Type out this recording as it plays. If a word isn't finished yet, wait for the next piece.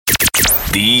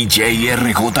DJ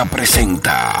RJ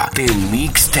presenta The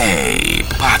Mixtape.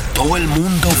 Pa' todo el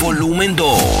mundo volumen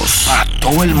 2. Pa'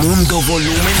 todo el mundo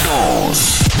volumen 2.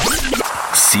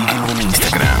 Síguelo en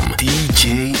Instagram,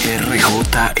 DJ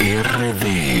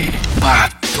RJRD. Pa'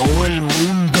 todo el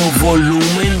mundo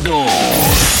volumen 2.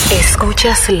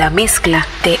 Escuchas la mezcla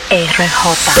de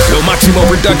RJ. Lo máximo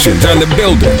Productions on the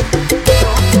building.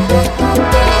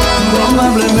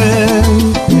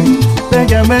 Probablemente te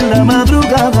llamé en la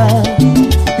madrugada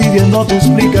pidiéndote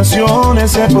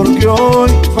explicaciones de por qué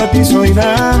hoy para ti soy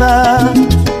nada.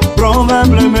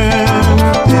 Probablemente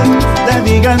te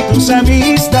digan tus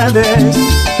amistades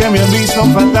que me han visto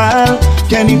fatal,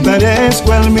 que ni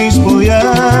parezco el mismo de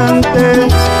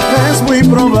antes. Es muy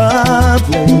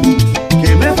probable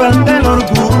que me falte el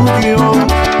orgullo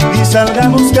y salga a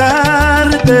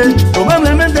buscarte.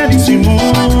 Probablemente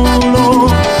disimulo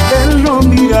el no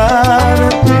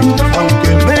mirarte,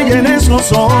 aunque me llenes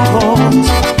los ojos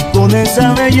con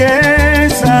esa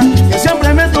belleza que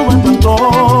siempre me tuvo en tu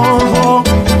antojo.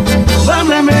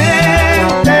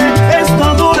 Probablemente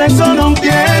esto dure solo un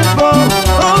tiempo,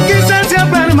 o quizás sea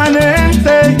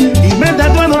permanente y me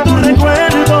tatuado tu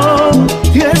recuerdo.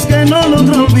 Y es que no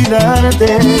logro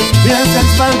olvidarte, me haces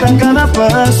falta cada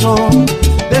paso.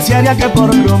 Desearía que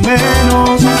por lo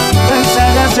menos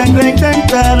pensaras en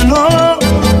reintentarlo.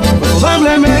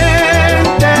 Probablemente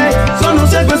solo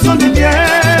sea cuestión de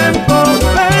tiempo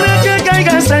para que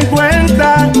caigas en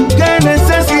cuenta que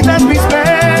necesitas mis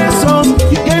besos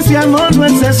y que ese amor no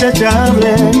es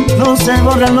desechable. No se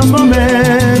borran los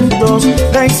momentos,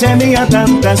 te hice mía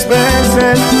tantas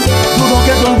veces, dudo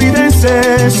que te olvides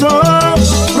eso.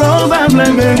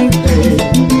 Probablemente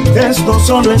esto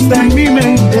solo está en mi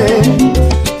mente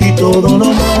y todo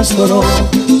lo nuestro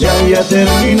ya había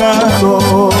terminado.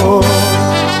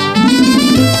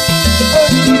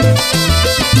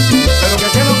 Pero ¿qué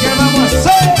es lo que vamos a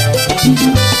hacer?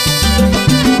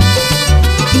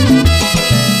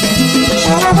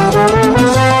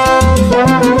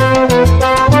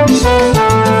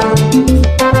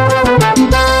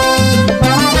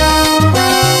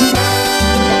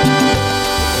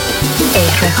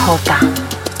 RJ.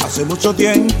 Hace mucho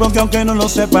tiempo que aunque no lo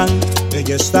sepan,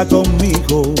 ella está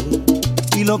conmigo.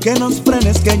 Y lo que nos frena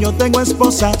es que yo tengo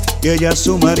esposa y ella es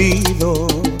su marido.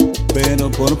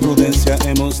 Pero por prudencia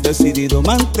hemos decidido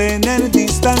mantener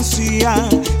distancia,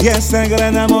 y ese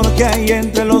gran amor que hay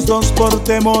entre los dos por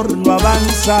temor no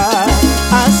avanza.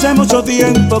 Hace mucho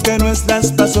tiempo que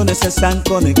nuestras pasiones están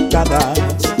conectadas,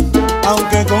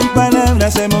 aunque con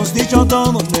palabras hemos dicho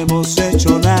todo, no hemos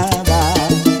hecho nada.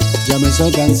 Ya me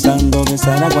estoy cansando de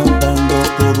estar aguantando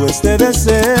todo este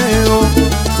deseo.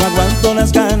 No aguanto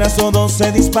las ganas, todo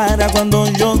se dispara cuando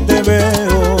yo te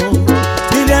veo.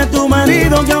 Dile a tu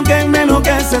marido que aunque me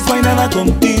enloqueces no hay nada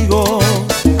contigo.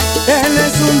 Él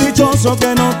es un dichoso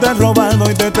que no te ha robado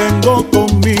y te tengo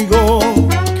conmigo.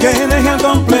 Que deje el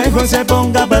complejo y se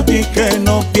ponga para ti, que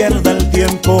no pierda el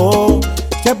tiempo.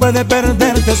 Que puede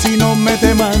perderte si no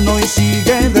mete mano y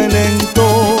sigue de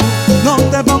lento. No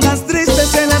te pongas triste,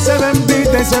 se le hace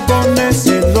bendita y se pone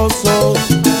celoso.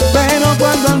 Pero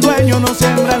cuando el dueño no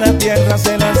siembra la tierra,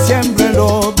 se la siembra el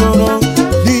otro.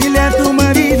 Dile a tu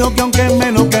marido que aunque me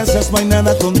enloqueces no hay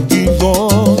nada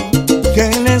contigo. Que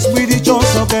él es muy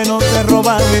dichoso, que no te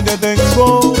roba y te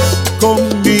tengo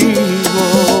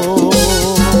conmigo.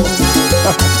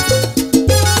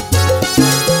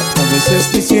 A veces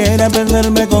quisiera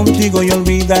perderme contigo y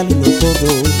olvidarlo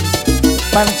todo,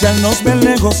 marcharnos bien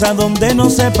lejos a donde no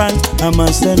sepan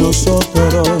jamás de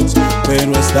nosotros.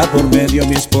 Pero está por medio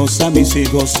mi esposa, mis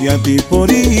hijos y a ti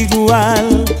por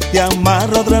igual. Y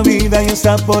amarro otra vida y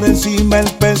está por encima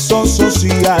el peso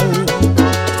social.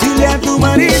 Dile a tu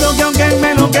marido que aunque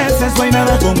me enloqueces no hay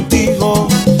nada contigo.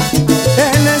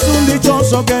 Él es un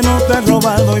dichoso que no te ha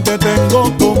robado y te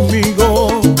tengo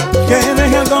conmigo. Que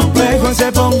deje el complejo y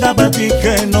se ponga para ti,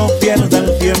 que no pierda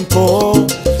el tiempo.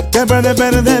 Que puede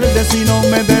perderte si no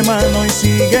mete mano y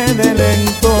sigue de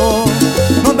lento.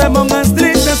 No te pongas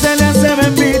triste, se le hace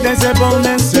bendita y se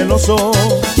pone celoso.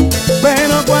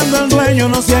 Pero cuando el dueño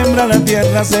no siembra la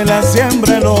tierra, se la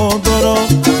siembra el otro.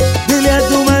 Dile a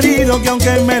tu marido que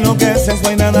aunque me enloqueces no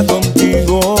hay nada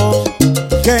contigo.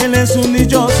 Que él es un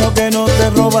dichoso que no te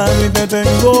roba y te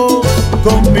tengo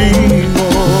conmigo.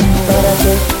 ¿Para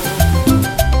qué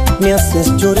me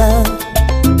haces llorar?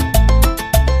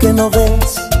 Que no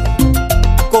ves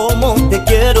cómo te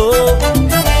quiero.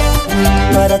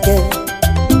 ¿Para qué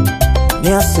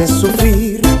me haces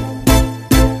sufrir?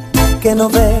 Que no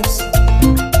ves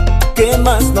que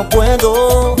más no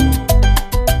puedo.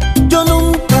 Yo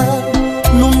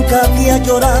nunca había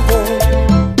llorado,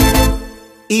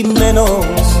 y menos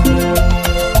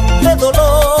de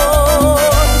dolor.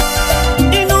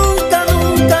 Y nunca,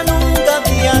 nunca, nunca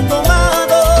había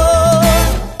tomado,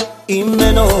 y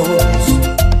menos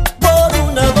por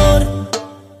un amor.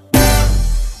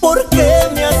 ¿Por qué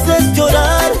me haces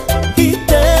llorar y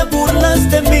te burlas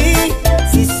de mí?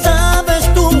 Si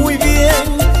sabes tú muy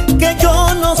bien que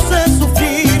yo no sé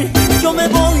sufrir. Yo me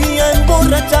voy a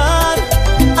emborrachar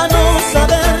a no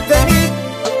saber de mí.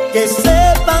 Que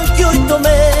sepan que hoy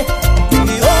tomé y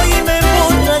hoy me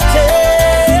emborraché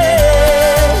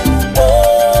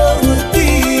por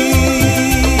ti.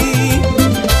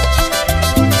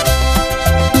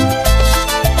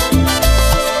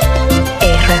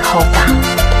 RJ.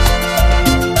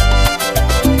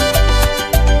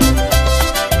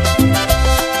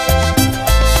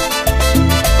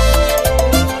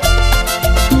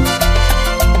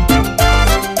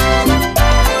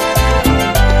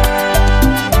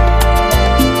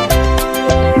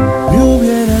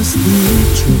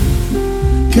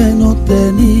 Que no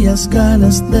tenías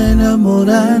ganas de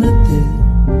enamorarte.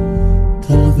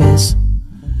 Tal vez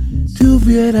te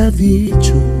hubiera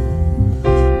dicho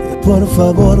que por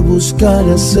favor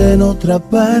buscaras en otra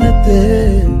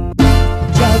parte.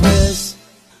 Ya ves,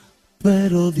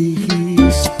 pero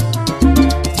dijiste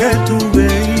que tú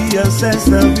veías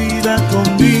esta vida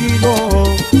conmigo,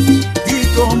 y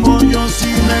como yo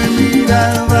sí me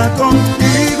miraba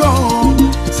contigo,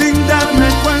 sin darme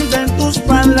cuenta en tus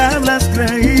palabras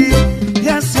creí, y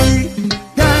así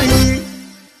caí.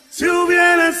 Si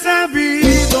hubieras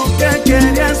sabido que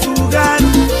querías jugar,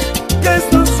 que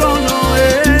esto solo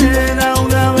era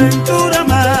una aventura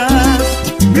más,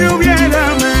 me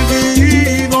hubiera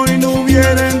medido y no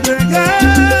hubiera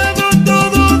entregado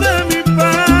todo de mi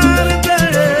parte.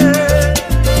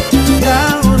 Y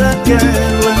ahora que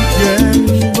lo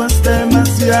entiendo es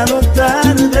demasiado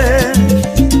tarde,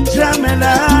 ya me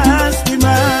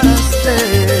lastimaste.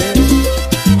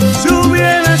 Si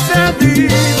hubieras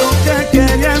sabido que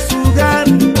querías jugar,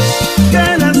 que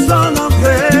eras solo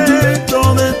objeto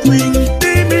de tu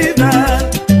intimidad,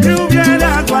 me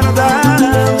hubiera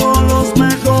guardado los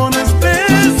mejores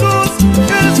besos,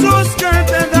 esos que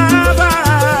te daba,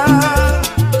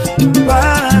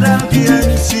 para alguien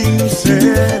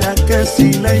sincera que sí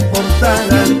le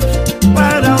importaran,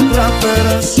 para otra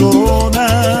persona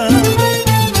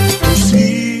que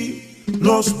sí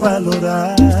los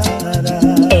valorara.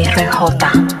 RJ.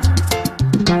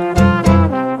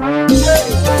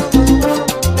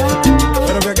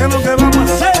 Pero que qué es lo que vamos a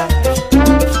hacer.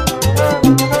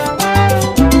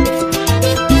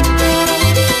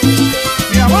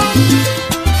 Mi amor.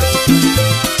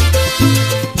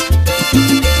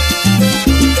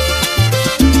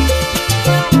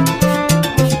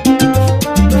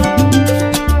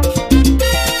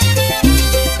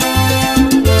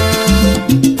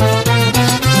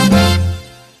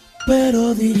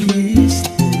 Pero dijiste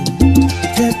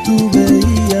que tú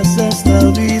veías esta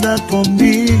vida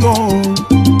conmigo,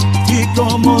 y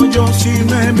como yo sí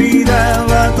me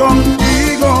miraba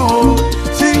contigo,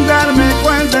 sin darme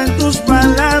cuenta en tus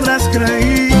palabras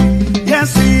creí, y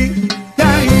así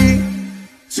caí.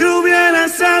 Si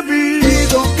hubieras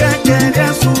sabido que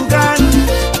querías jugar,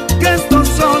 que esto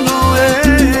solo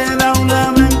era una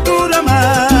aventura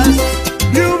más,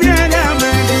 me hubiera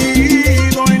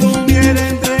medido y no hubiera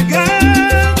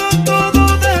entregado todo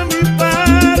de mi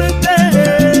parte.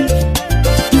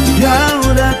 Y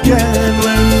ahora que lo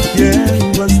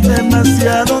entiendo es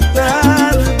demasiado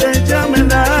tarde, ya me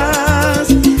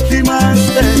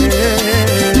lastimaste.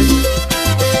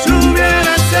 Si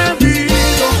hubieras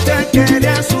sabido que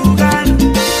querías jugar,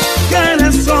 que era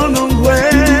solo un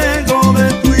juego de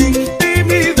tu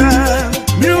intimidad,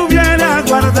 me hubiera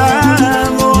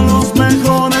guardado los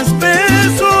mejores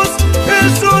besos,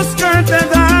 esos que te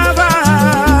daba,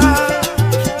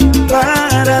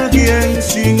 para alguien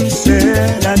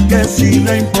sincera que sí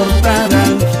le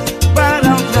importaran,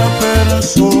 para otra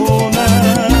persona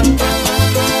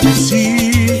que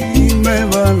sí me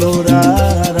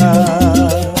valorara,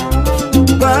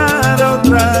 para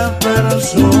otra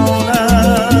persona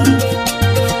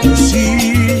que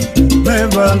sí me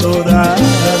valorara.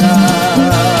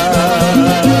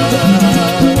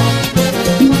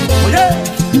 Oye,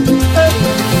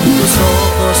 Tus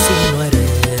ojos si no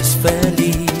eres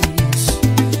feliz,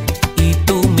 y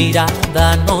tu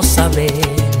mirada no sabe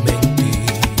mentir.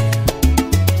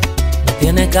 No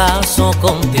tiene caso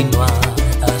continuar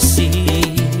así.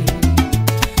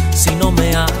 Si no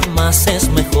me amas es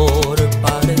mejor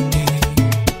para ti.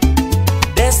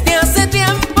 Desde hace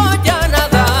tiempo ya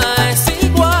nada es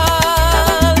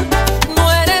igual.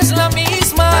 No eres la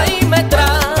misma y me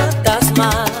tratas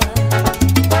mal.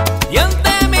 Y ante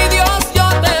mi Dios yo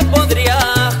te podría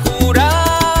jurar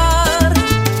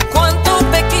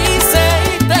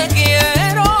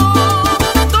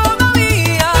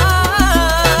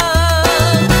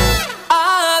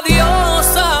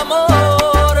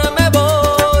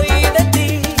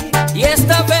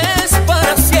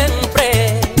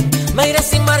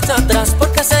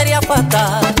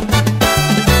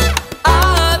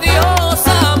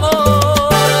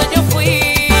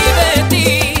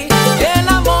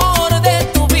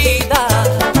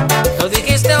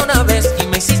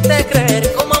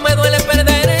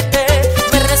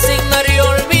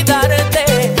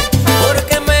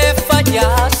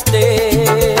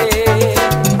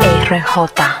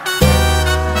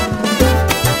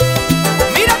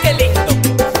Mira qué lindo.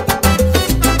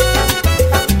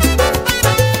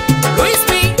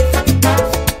 Luismi.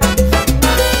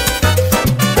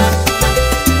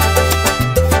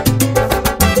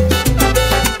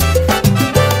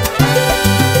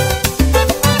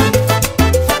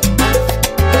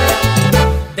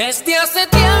 Desde hace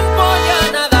tiempo ya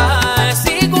nada es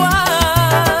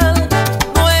igual.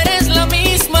 No eres la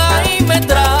misma y me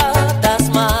tratas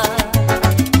mal.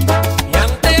 Y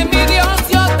ante mi Dios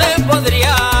yo te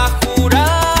podría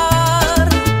jurar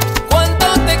cuánto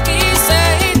te quise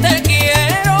y te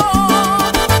quiero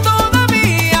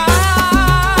todavía.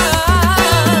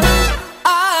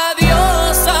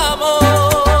 Adiós,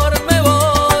 amor, me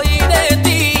voy de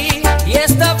ti y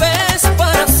esta vez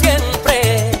para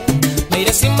siempre. Me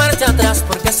iré sin marcha atrás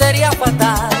porque sería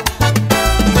fatal.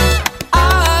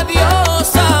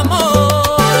 Adiós,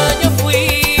 amor, yo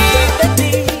fui de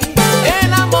ti,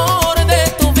 el amor de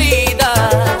tu vida.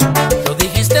 Lo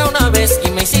dijiste una vez y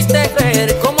me hiciste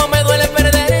ver cómo me duele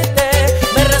perderte.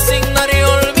 Me resignaré a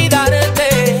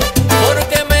olvidarte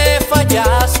porque me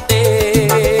fallaste.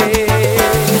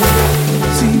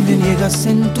 Si me niegas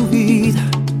en tu vida,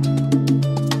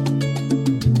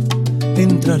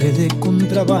 entraré de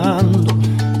contrabando.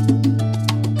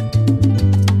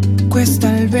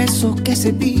 Cuesta el beso que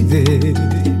se pide,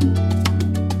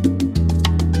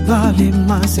 vale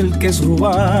más el que es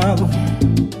robado.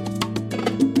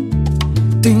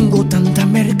 Tengo tanta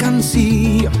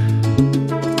mercancía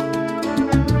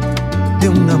de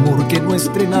un amor que no he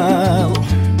estrenado.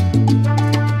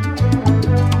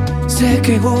 Sé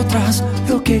que otras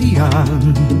lo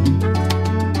querían,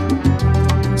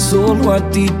 solo a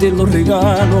ti te lo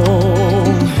regalo.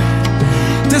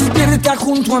 Despierta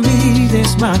junto a mí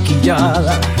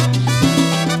desmaquillada,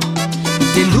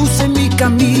 te luce mi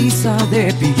camisa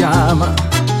de pijama.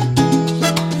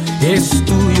 Es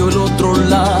tuyo el otro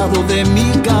lado de mi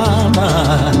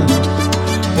cama,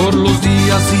 por los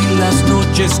días y las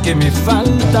noches que me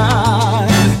faltan.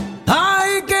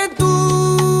 Ay, que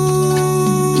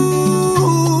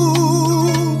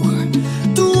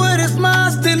tú eres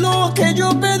más de lo que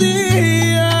yo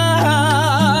pedía.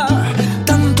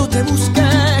 Tanto te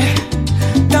busqué,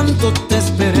 tanto te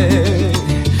esperé,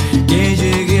 que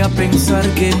llegué a pensar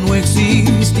que no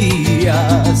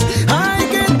existías. Ay,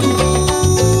 que tú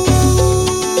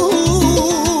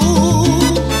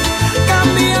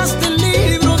cambiaste el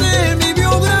libro de mi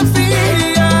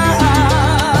biografía.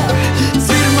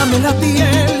 Fírmame la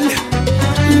piel,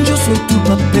 yo soy tu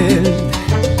papel.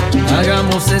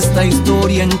 Hagamos esta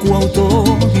historia en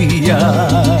coautoría.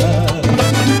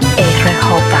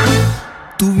 RJ.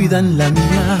 Tu vida en la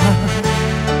mía.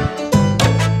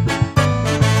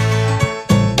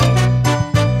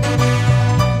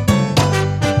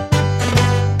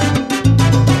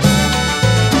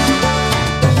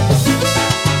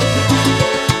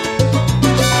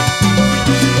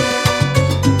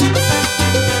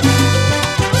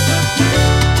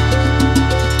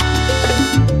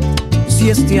 Si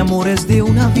este amor es de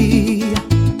una vía,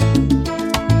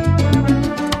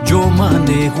 yo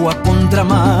manejo a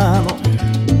contramano.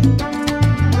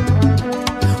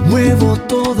 Muevo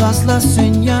todas las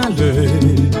señales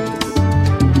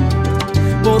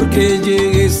porque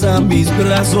llegues a mis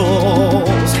brazos.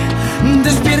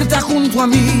 Despierta junto a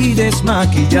mí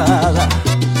desmaquillada,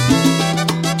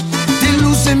 te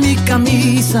luce mi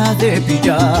camisa de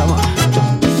pijama.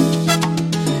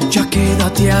 Ya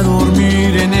quédate a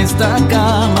dormir en esta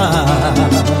cama,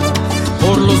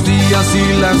 por los días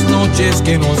y las noches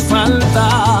que nos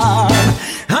faltan.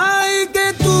 Ay,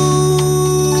 que tú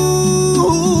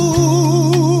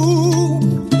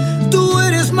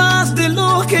eres más de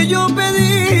lo que yo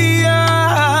pedía.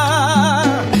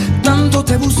 Tanto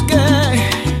te busqué,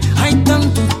 ay,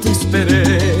 tanto te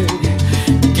esperé,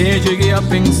 que llegué a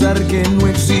pensar que no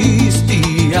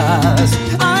existías.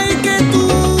 Ay, que tú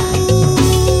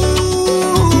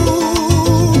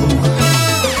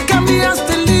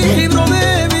cambiaste el libro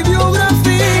de mi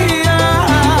biografía.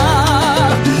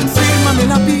 Fírmame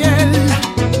la piel,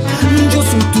 yo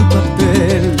soy tu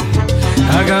papel.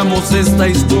 Hagamos esta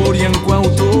historia en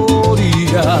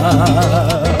coautoría.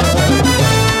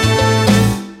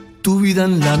 Tu vida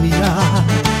en la mía.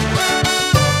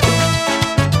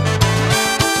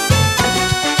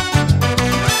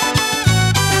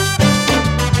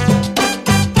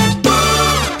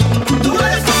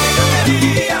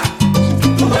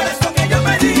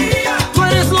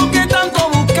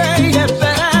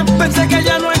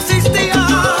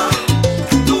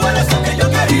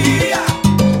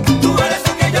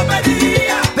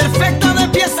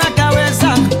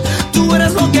 Tú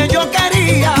eres lo que yo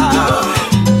quería.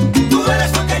 Tú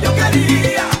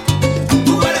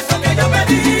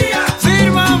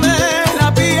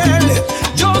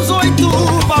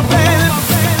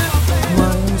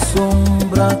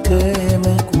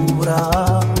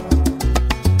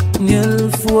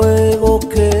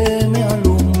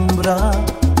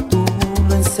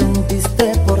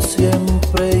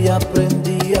siempre y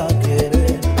aprendí a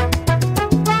querer.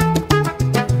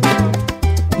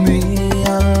 Mi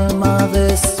alma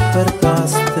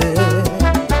despertaste,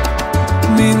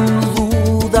 mil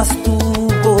dudas tú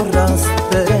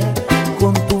borraste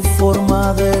con tu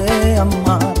forma de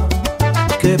amar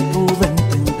que pude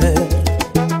entender.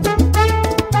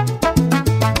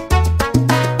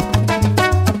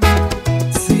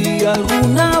 Si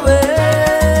alguna vez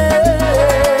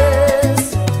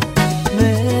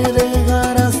me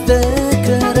dejarás de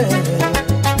querer,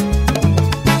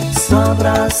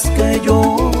 sabrás que yo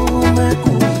me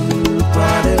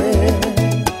culparé.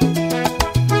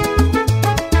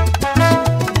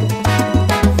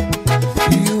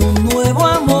 Y un nuevo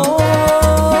amor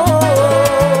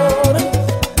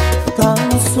tan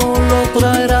solo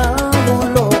traerá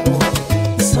dolor.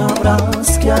 Sabrás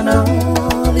que a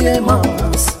nadie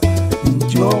más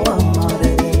yo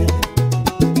amaré.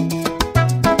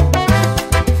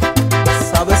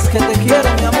 Sabes que te quiero,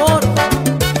 mi amor.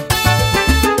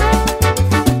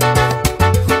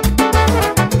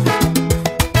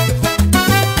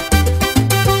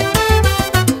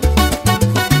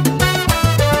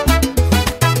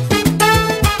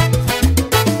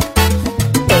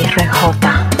 RJ.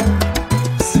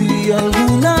 Si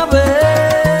alguna vez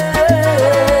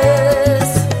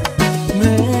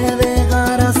me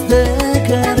dejarás de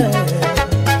querer,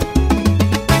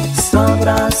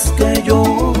 sabrás que yo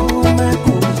me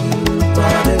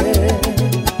culparé.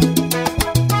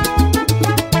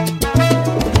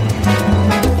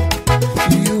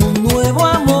 Y un nuevo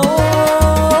amor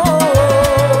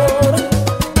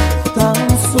tan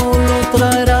solo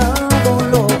traerá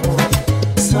dolor.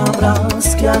 Sabrás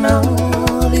que a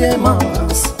nadie más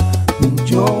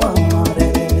yo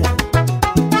amaré.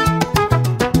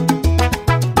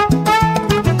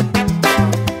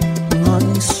 No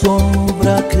hay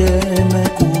sombra que me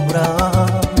cubra,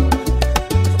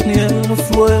 ni el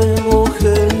fuego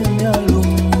que me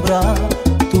alumbra.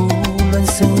 Tú lo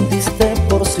encendiste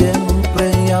por siempre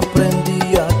y aprendí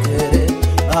a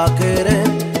querer,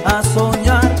 a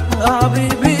soñar, a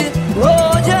vivir.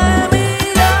 Oye,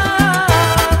 mira,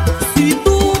 si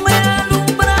tú me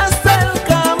alumbraste el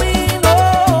camino,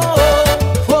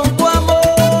 con tu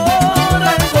amor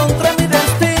encontré mi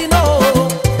destino.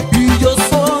 Y yo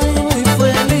soy muy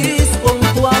feliz con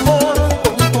tu amor,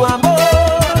 con tu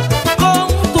amor, con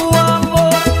tu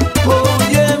amor.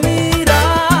 Oye, mira,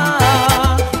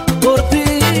 por ti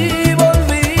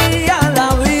volví a la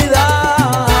vida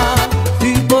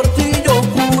y por ti yo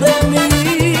curé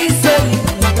mis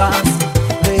heridas.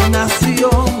 Renació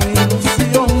mi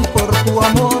ilusión por tu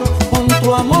amor, con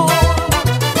tu amor,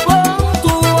 con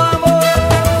tu amor.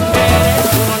 Eres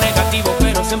uno negativo,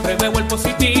 pero siempre veo el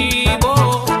positivo.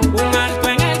 Un alto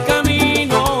en el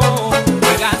camino.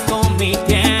 Juegas con mi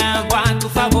tiempo a tu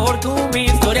favor, tú mi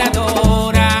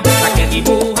historiadora. La que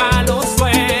dibuja los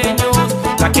sueños,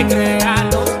 la que crea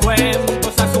los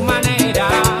cuentos a su manera.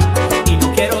 Y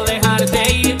no quiero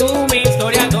dejarte ir, tú mi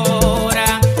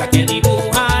historiadora. La que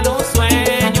dibuja los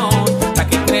sueños, la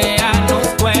que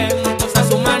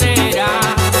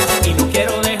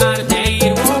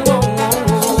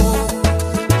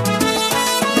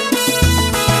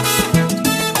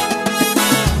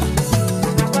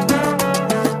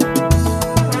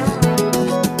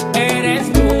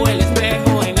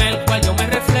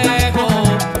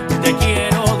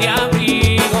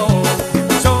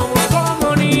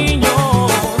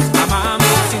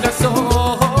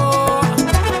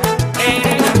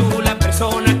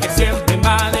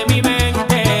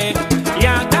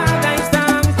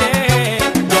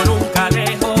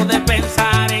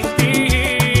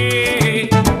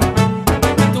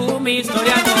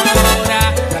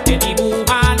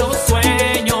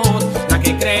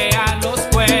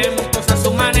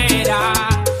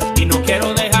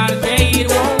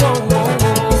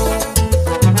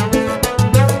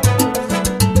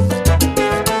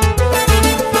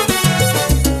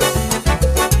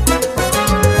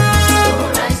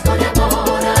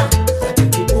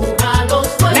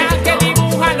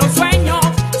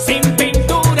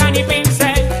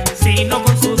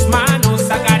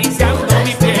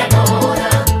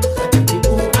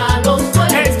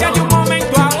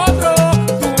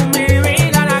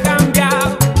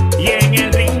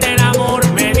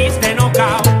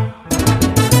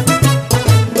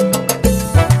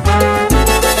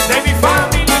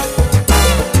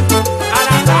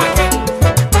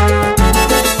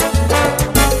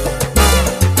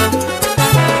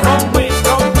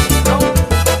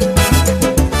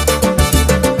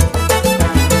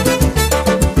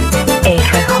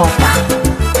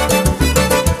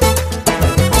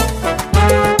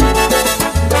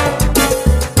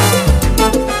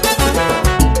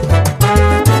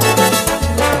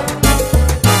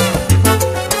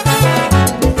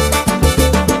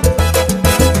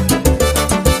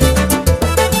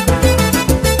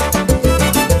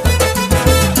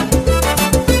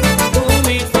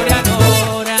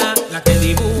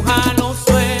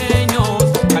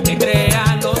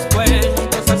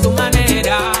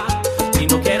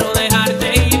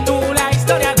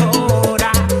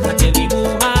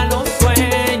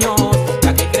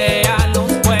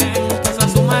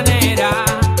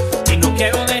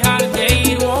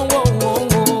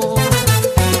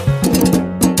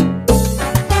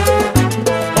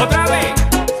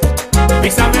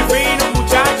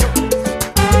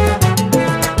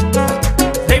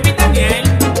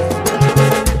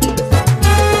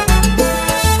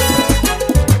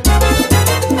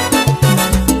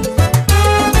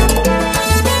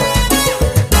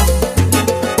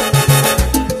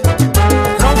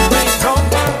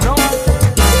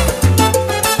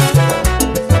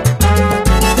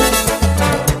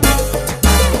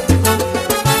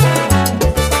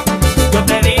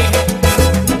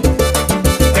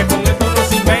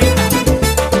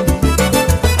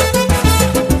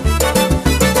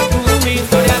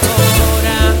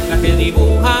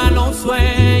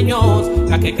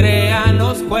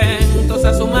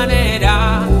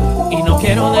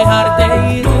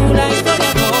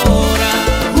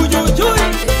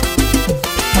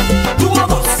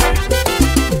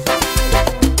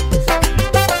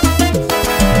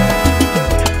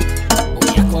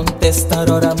contestar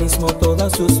ahora mismo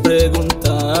todas sus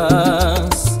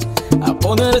preguntas, a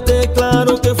ponerte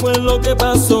claro qué fue lo que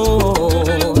pasó.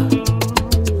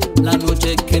 La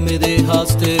noche que me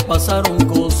dejaste pasaron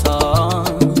cosas,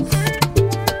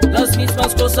 las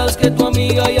mismas cosas que tu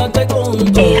amiga ya te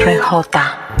contó. RJ.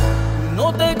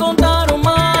 No te contaron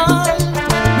mal,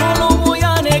 no lo voy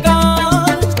a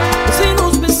negar. Si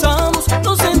nos besamos,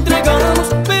 nos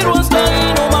entregamos, pero hasta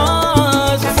ahí no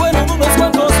más. Fueron unos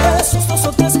cuantos besos, 2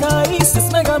 o 3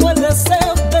 caricias, me ganó el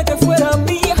deseo de que fuera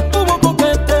mía. Hubo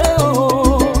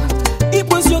coqueteo, y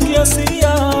pues yo qué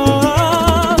hacía.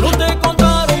 No te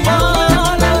contaron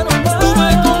mal, estuve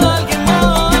con alguien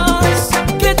más.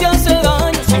 ¿Qué te hace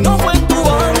daño si no fue tu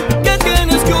alma? ¿Qué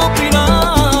tienes que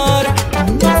opinar?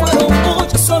 No fueron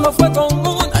muchas, solo fue con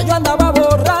una. Yo andaba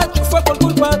borracho, fue por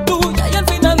culpa tuya, y al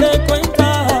final de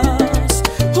cuentas,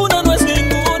 una no es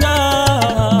ninguna.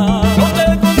 No te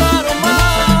contaron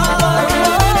mal,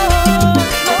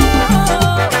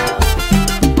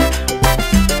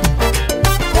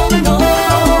 no.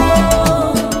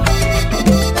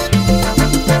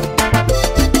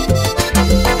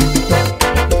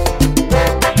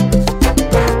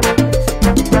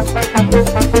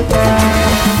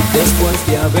 Después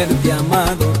de haberte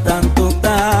amado tanto,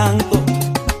 tanto,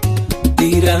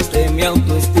 tiraste mi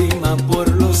autoestima por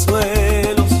los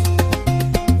suelos.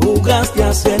 Jugaste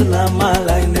a ser la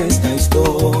mala en esta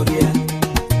historia.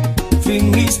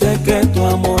 Fingiste que tu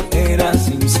amor era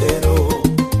sincero.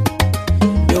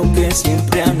 Yo que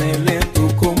siempre anhelé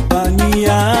tu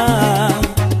compañía.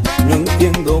 No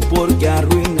entiendo por qué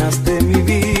arruinaste mi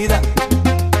vida.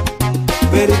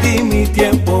 Perdí mi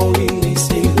tiempo y mis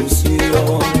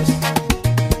ilusiones,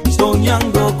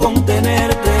 soñando con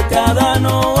tenerte cada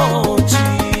noche.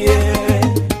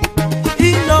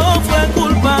 Y no fue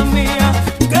culpa mía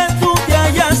que tú te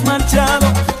hayas marchado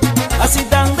así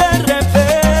tan de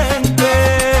repente.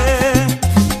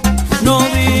 No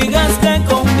digas que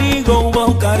conmigo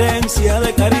hubo carencia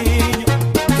de cariño,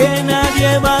 que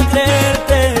nadie va a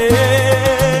creerte.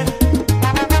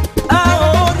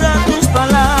 Ahorra tus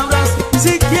palabras,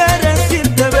 si quieres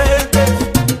irte, vete,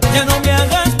 ya no me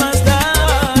hagas más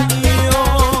daño.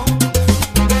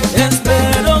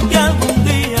 Espero que algún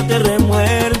día te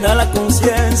remuerda la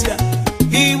conciencia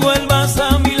y vuelvas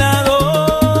a mi lado,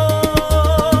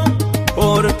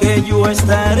 porque yo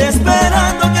estaré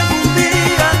esperando que algún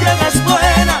día te hagas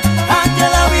buena, a que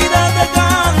la vida te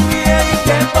cambie y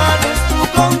que pagues tu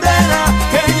condena,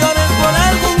 que llores por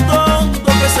algún tonto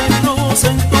que se cruce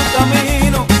en tu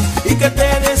camino y que te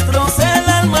destroce el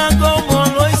alma como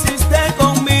lo hiciste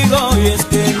conmigo. Y es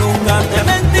que nunca te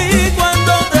mentí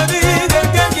cuando te dije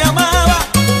que te amaba,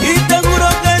 y te juro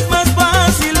que es más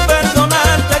fácil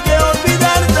perdonarte que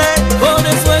olvidarte. Por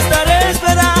eso estaré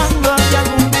esperando a que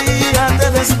algún día te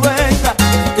des cuenta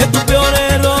que tu peor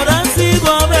error ha sido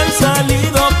haber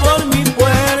salido por mi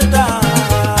puerta,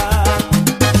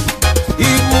 y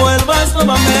vuelvas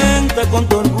nuevamente con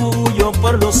tu orgullo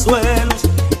por los suelos,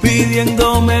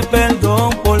 pidiéndome perdón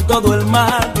por todo el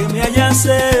mal que me hayas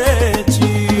hecho.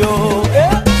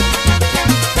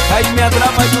 Ahí me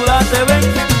atrapa, ayúdate, ven.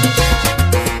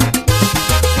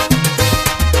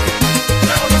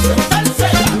 Revolución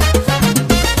Salsera.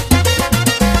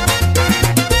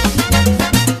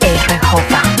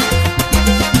 RJ.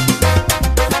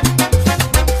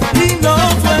 Y no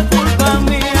fue culpa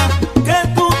mía que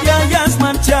tú te hayas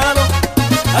marchado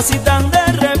así tan de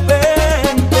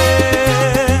repente.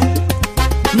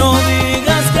 No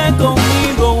digas que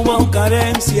conmigo hubo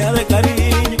carencia de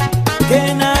cariño,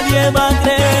 que nadie va a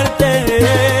creerte.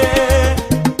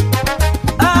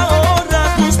 Ahorra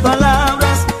tus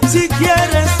palabras, si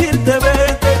quieres irte,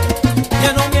 vete,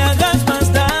 ya no me hagas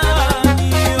más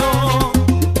daño.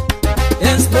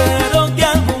 Espero que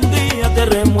algún día te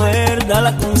remuerda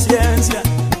la conciencia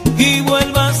y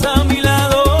vuelvas a mi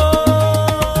lado,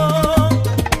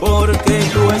 porque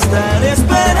yo estaré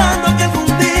esperando que algún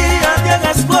día te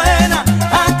hagas buena,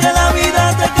 a que la vida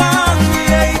te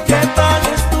cambie y que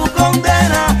pagues tu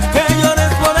condena, que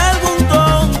llores por algún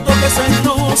tonto que se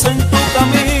cruce en tu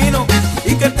camino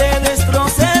y que te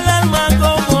destroce el alma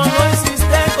como lo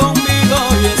hiciste conmigo.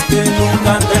 Y es que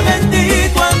nunca te mentí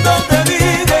cuando te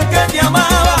dije que te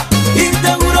amaba, y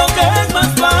te juro que es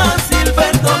más fácil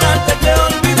perdonarte que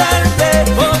olvidarte.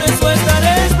 Por eso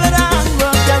estaré esperando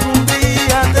a que algún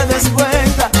día te des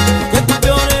cuenta que tu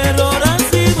peor error ha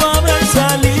sido haber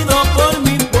salido por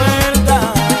mi puerta,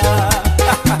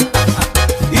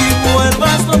 y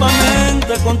vuelvas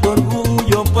nuevamente con tu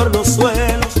orgullo por los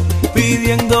suelos,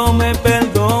 pidiéndome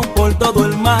perdón por todo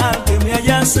el mal que me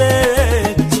hayas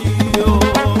hecho.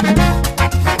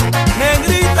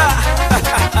 Negrita.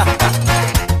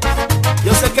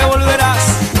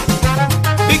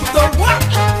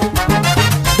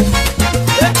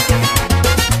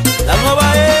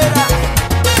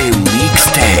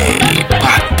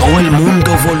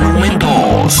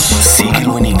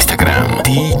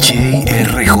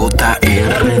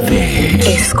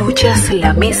 Escuchas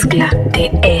la mezcla de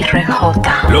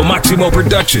RJ. Lo Máximo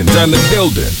Productions and the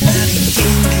building. Nadie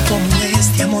entiende cómo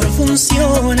este amor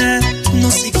funciona.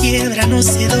 No se quiebra, no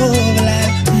se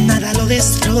dobla, nada lo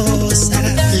destroza.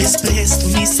 Les presto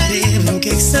mi cerebro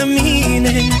que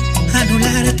examinen,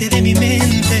 anularte de mi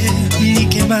mente, ni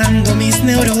quemando mis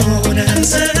neuronas.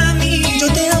 Para mí,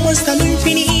 yo te amo hasta lo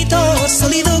infinito,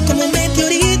 sólido como un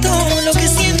meteorito. Lo que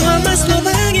siento jamás lo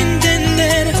van a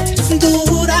entender.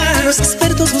 Duda, los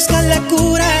expertos buscan la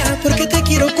cura, porque te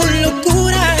quiero con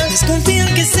locura.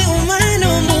 Desconfían que sea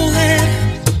humano o mujer.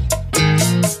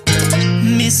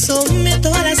 Me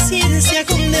someto a la ciencia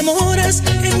con demoras.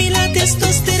 En mí la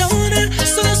testosterona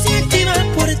solo se activa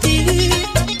por ti.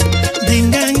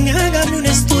 Vengan, hágame un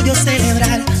estudio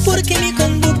cerebral, porque mi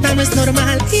conducta no es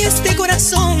normal. Y este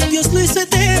corazón Dios lo hizo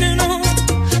eterno.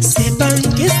 Sepan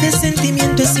que este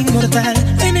sentimiento es inmortal.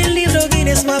 En el libro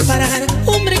Guinness va a parar.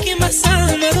 Hombre que más ama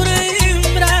de una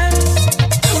hembra.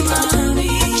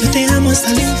 Yo te amo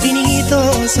hasta lo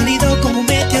infinito, sólido como un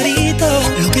meteorito.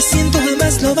 Lo que siento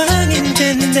jamás lo van a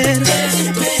entender.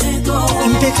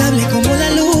 Impecable como la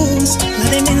luz, la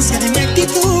demencia de mi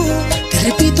actitud. Te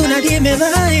repito, nadie me va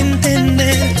a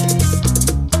entender.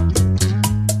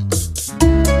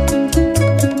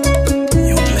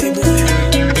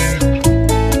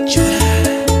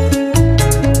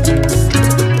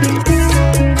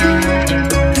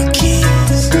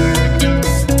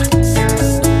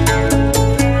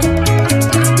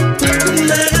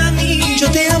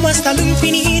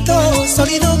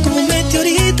 Sólido como un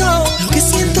meteorito, lo que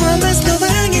siento jamás lo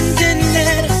van a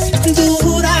entender.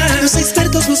 Duda, los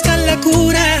expertos buscan la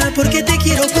cura, porque te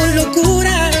quiero con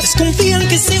locura. Desconfían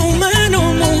que sea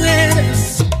humano o mujer.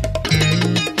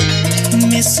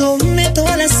 Me someto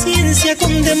a la ciencia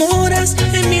con demoras.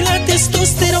 En mí la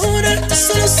testosterona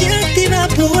solo se activa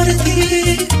por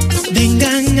ti.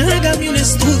 Vengan, hágame un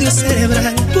estudio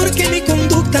cerebral, porque mi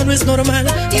conducta no es normal.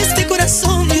 Y este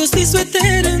corazón Dios lo hizo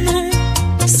eterno.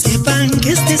 Sepan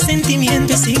que este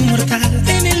sentimiento es inmortal.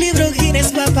 En el libro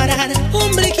Guinness va a parar.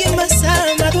 Hombre, ¿quién más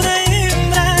ama de una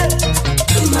hembra?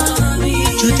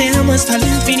 Yo te amo hasta lo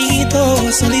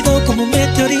infinito, sólido como un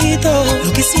meteorito.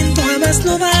 Lo que siento jamás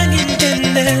lo van a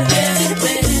entender.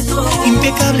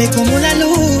 Impecable como la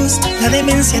luz, la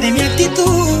demencia de mi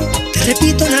actitud. Te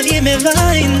repito, nadie me va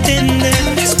a entender.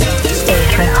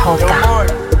 RJ.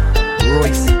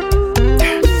 Royce.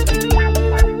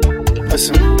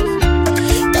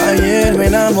 Ayer me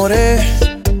enamoré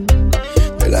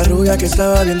de la rubia que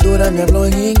estaba bien dura, me habló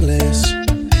en inglés,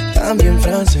 también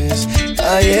francés.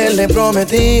 Ayer le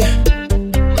prometí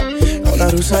a una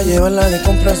rusa llevarla de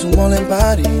compras un mall en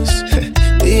París.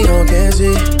 Dijo que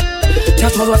sí. Ya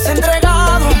todo has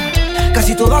entregado,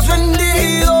 casi todo has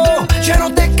vendido. Ya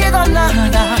no te queda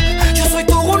nada, yo soy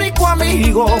tu único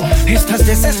amigo. Estás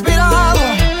desesperado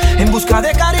en busca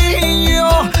de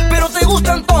cariño, pero te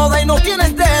gustan todas y no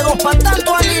tienes dedos para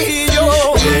tanto anillo.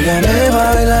 Ella me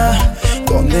baila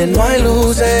donde no hay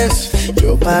luces,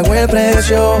 yo pago el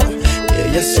precio y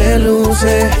ella se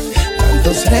luce.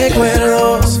 Tantos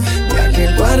recuerdos de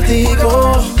aquel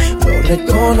cuartico, lo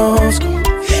reconozco,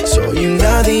 soy un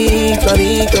adicto,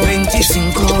 adicto.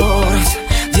 25 horas,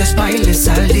 10 bailes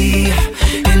al día.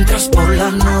 Entras por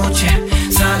la noche,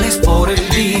 sales por el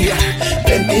día.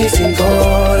 25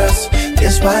 horas,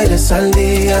 10 bailes al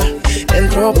día.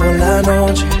 Entro por la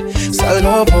noche,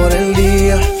 salgo por el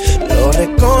día. Lo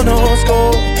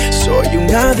reconozco, soy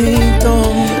un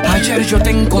adicto. Ayer yo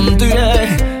te encontré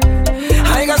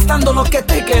ahí gastando lo que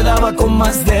te quedaba con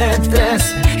más de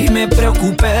 3 y me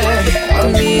preocupé.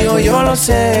 Amigo, yo lo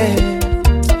sé,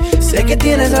 sé que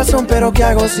tienes razón, pero ¿qué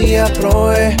hago si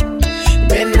aprobé?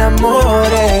 Me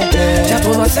enamoré. Ya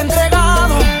todo has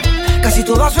entregado, casi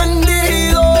todo has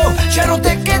vendido. Ya no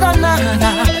te queda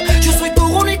nada, yo soy tu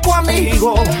único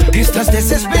amigo. Estás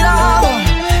desesperado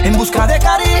en busca de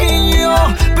cariño,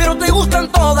 pero te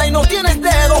gustan todas y no tienes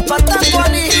dedos para tanto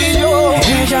anillo.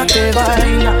 Ella te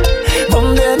baila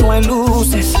donde no hay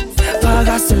luces,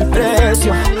 pagas el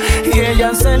precio y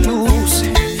ella se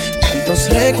luce. Tantos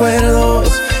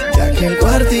recuerdos de aquel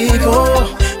cuartico,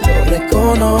 lo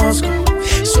reconozco,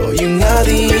 soy un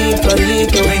adicto,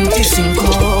 adicto. 25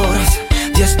 horas,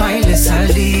 10 bailes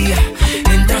al día.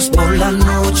 Entras por la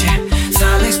noche,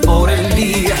 sales por el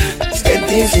día.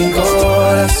 25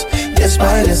 horas, 10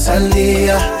 bailes al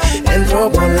día.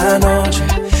 Entro por la noche,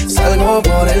 salgo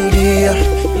por el día.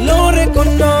 Lo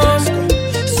reconozco,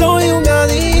 soy un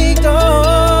adicto.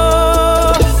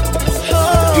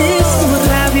 Es tu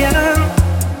rabia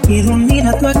y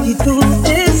domina tu actitud.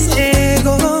 Es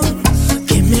ego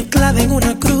que me clava en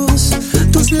una cruz.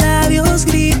 Tus labios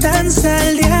gritan,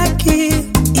 sal de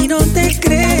aquí. Y no te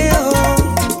creo.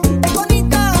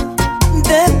 Bonita,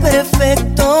 de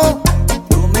perfecto,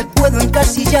 no me puedo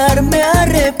encasillar, me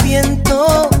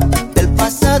arrepiento del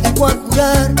pasado y voy a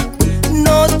jurar.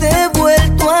 No te he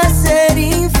vuelto a ser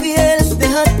infiel,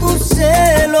 deja tus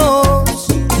celos.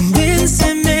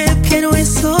 Convénceme que no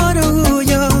es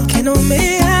orgullo, que no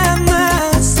me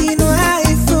amas si no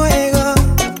hay fuego.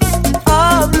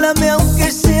 Háblame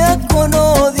aunque sea con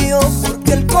odio,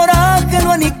 porque el coraje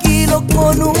lo aniquilo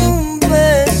con un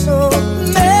beso.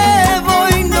 Me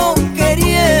voy no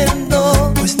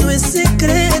queriendo, pues no es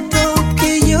secreto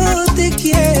que yo te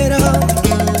quiero.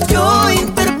 yo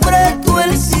interpreto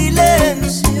el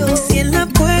silencio. Si en la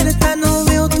puerta no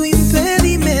veo tu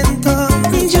impedimento,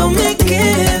 yo me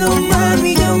quedo,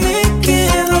 mami, yo me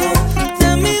quedo.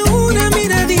 Dame una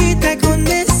miradita con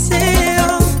deseo.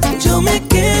 Yo me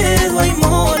quedo, ay,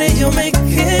 more, yo me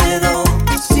quedo.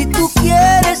 Si tú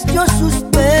quieres yo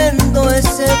suspendo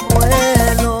ese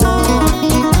vuelo.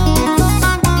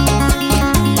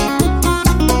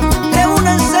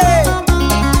 Reúnanse.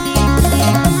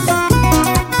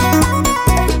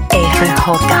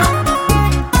 RJ.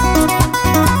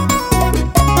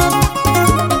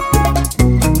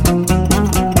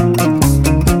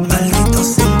 Maldito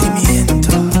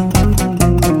sentimiento.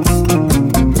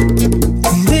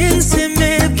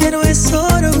 Convénceme que no es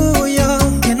orgullo,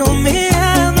 que no me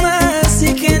amas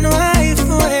y que no hay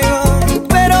fuego.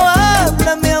 Pero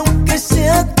háblame aunque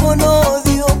sea con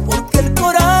odio, porque el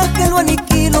coraje lo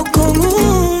aniquilo Con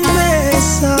un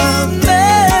beso,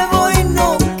 me voy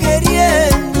no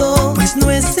queriendo. pues no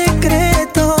es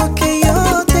secreto que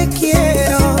yo te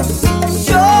quiero.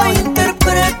 Yo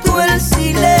interpreto el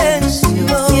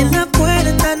silencio. Si en la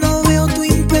puerta no veo tu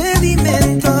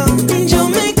impedimento, yo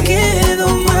me quedo,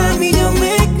 mami, yo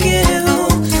me quedo.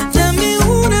 Dame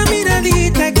una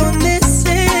miradita con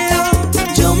deseo.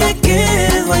 Yo me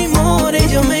quedo, ay, more,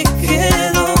 yo me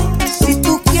quedo. Si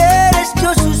tú quieres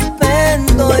yo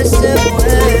suspendo ese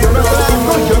vuelo.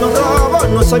 Yo no robo,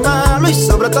 no soy malo y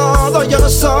sobre todo yo no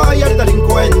soy el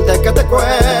delincuente que te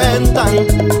cuentan.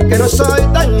 Que no soy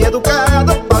tan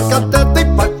educado pa'l cateto y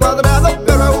pa'l cuadrado,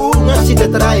 pero aún así te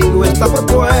traigo esta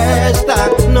propuesta.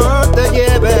 No te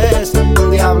lleves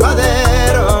de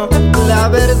habladero, la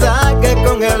verdad que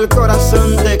con el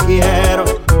corazón te quiero.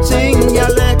 Sin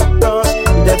dialectos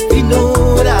de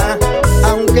finura,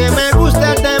 aunque me guste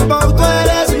el dembow, tú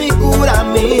eres mi cura,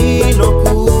 mi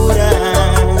locura.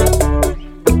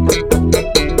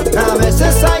 A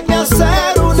veces hay que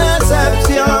hacer una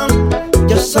excepción.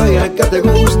 Yo soy el que te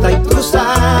gusta y tú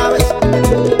sabes.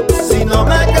 Si no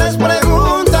me crees,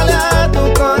 pregúntale a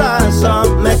tu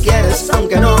corazón. Me quieres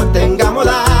aunque no tenga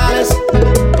modales.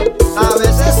 A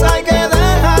veces hay que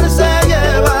dejarse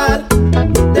llevar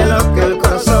de lo que el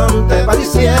corazón te va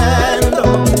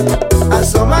diciendo.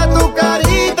 Asoma tu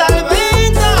carita al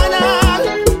ventanal,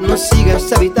 no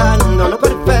sigas evitando lo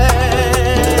perfecto.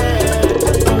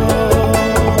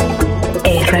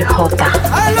 RJ.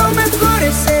 A lo mejor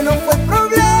ese no fue el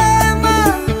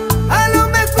problema, a lo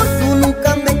mejor tú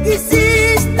nunca me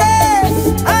quisiste,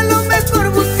 a lo mejor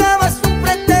buscabas un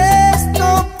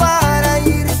pretexto para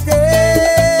irte,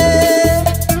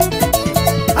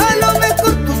 a lo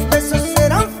mejor tus besos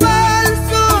eran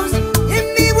falsos y en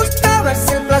mí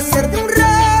buscabas el placer de un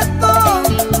rato.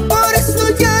 Por eso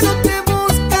ya no te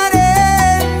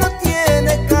buscaré, no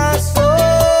tiene caso,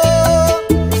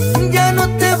 ya no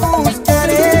te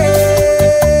buscaré.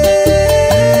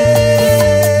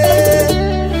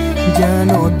 Ya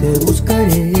no te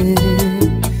buscaré.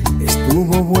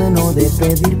 Estuvo bueno de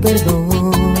pedir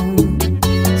perdón.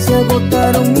 Se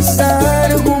agotaron mis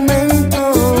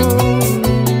argumentos.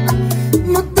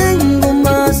 No tengo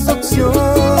más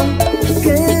opción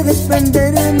que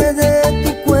desprenderme de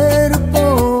tu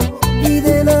cuerpo y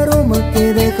del aroma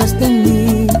que dejaste en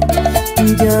mí.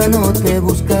 Ya no te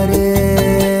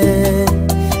buscaré,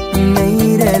 me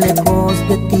iré lejos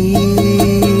de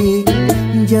ti.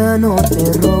 Ya no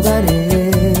te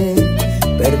rogaré,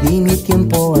 perdí mi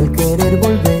tiempo al querer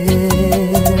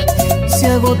volver. Se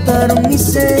agotaron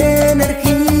mis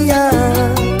energías,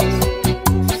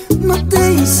 no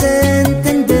te hice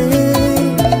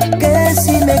entender que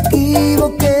si me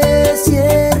equivoqué es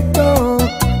cierto,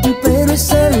 pero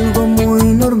es algo muy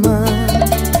normal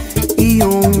y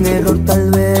un error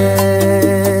tal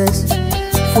vez.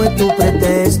 Fue tu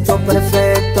pretexto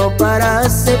perfecto para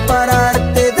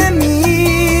separarte de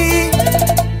mí.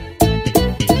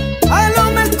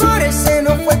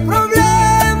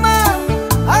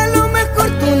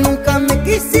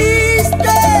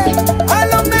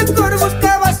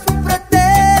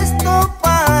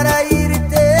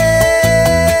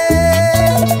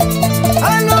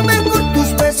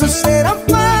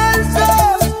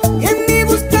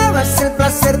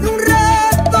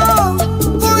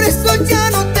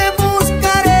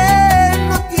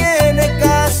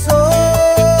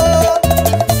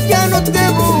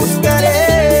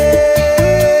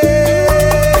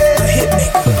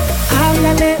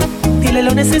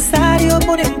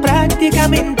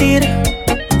 mentir,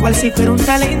 cual si fuera un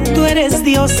talento eres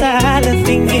diosa al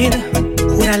fingir.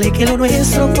 Júrale que lo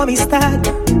nuestro fue amistad,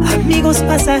 amigos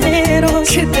pasajeros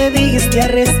que te diste a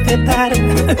respetar.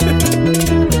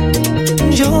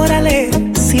 Llórale,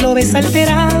 si lo ves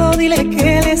alterado, dile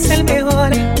que él es el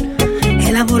mejor,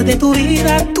 el amor de tu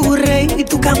vida, tu rey y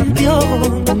tu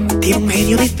campeón. Tiene un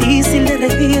genio difícil de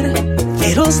regir,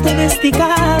 feroz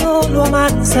domesticado, lo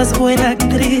amansas, buena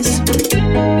actriz.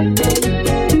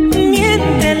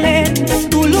 Miéntele,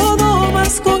 tú lo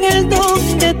domas con el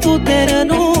don de tu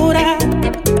ternura.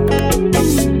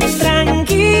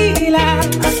 Tranquila,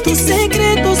 tus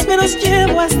secretos me los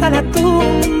llevo hasta la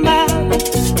tumba.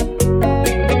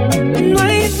 No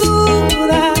hay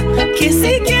duda que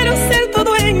si quiero ser tu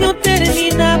dueño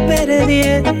termina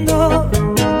perdiendo.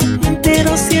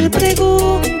 Pero si él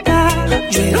pregunta,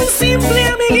 yo era un simple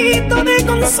amiguito de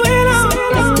consuelo.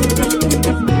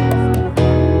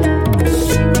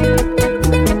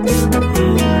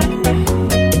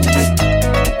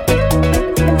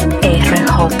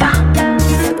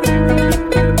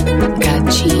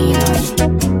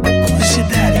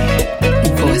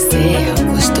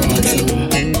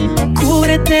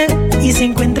 Y si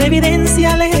encuentra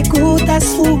evidencia le ejecutas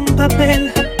un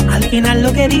papel. Al final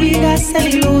lo que digas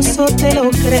el iluso te lo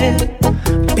cree.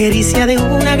 Pericia de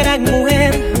una gran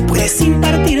mujer, puedes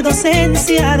impartir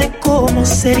docencia de cómo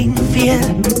ser infiel.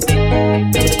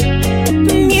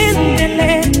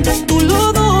 Miéntele, tú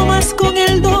lo domas con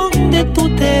el don de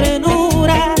tu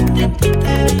ternura.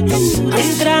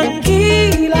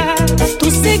 Tranquila,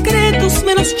 tus secretos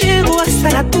me los llevo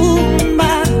hasta la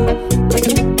tumba.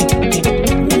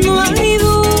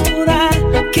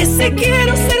 Que si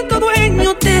quiero ser tu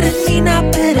dueño termina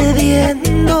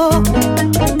perdiendo.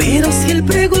 Pero si él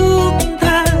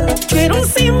pregunta, yo era un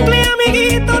simple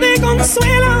amiguito de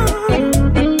consuelo.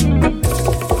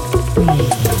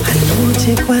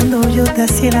 Anoche cuando yo te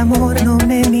hacía el amor no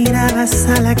me mirabas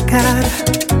a la cara.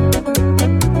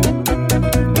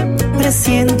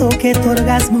 Presiento que tu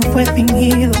orgasmo fue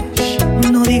fingido,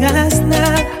 no digas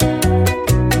nada.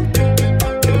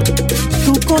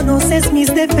 Conoces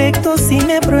mis defectos y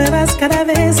me pruebas cada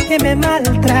vez que me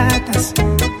maltratas.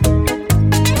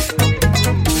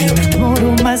 Me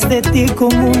enamoro más de ti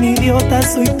como un idiota,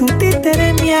 soy tu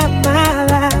títere, mi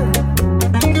amada.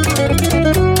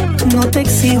 No te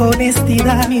exijo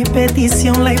honestidad, mi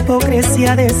petición, la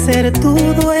hipocresía de ser tu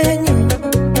dueño.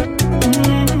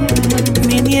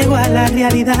 Me niego a la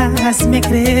realidad, hazme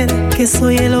creer que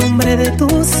soy el hombre de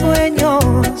tus sueños.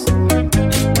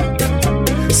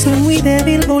 Soy muy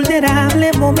débil,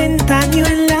 vulnerable, momentáneo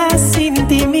en las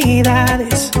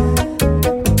intimidades.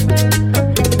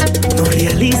 No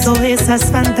realizo esas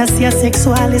fantasías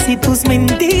sexuales y tus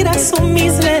mentiras son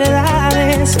mis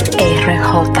verdades.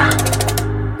 RJ.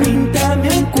 Píntame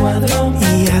un cuadro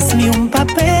y hazme un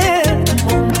papel.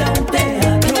 Monta un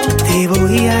teatro, te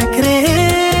voy a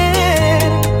creer.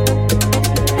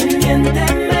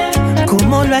 Miénteme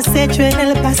como lo has hecho en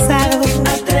el pasado.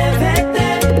 Atrévete.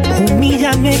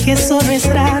 Humíllame que eso no es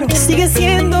raro. Sigue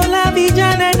siendo la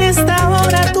villana en esta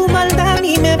hora. Tu maldad a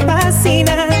mí me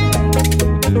fascina.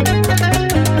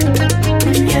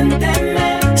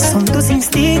 Miénteme. Son tus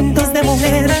instintos de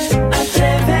mujer.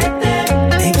 Atrévete.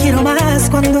 Te quiero más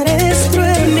cuando eres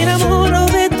cruel. Me enamoro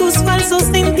de tus falsos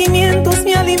sentimientos.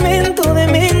 Me alimento de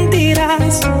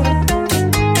mentiras.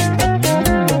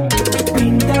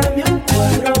 Píntame un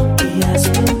cuadro y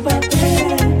hazme un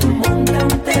papel. Monta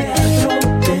un teatro.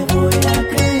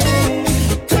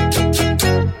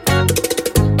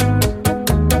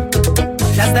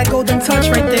 That's that golden touch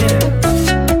right there.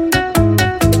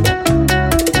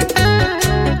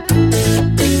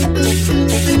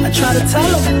 I try to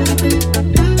tell him.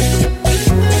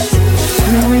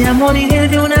 Me voy a morir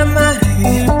de una madre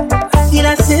y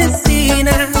la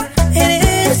asesina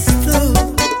eres tú.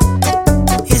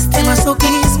 Este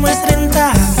masoquismo es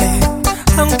rentable,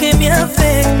 aunque me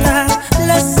afecta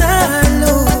la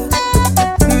salud.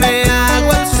 Me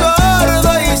hago el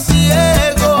sordo y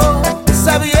ciego,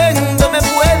 sabiendo me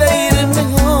puede ir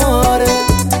mejor.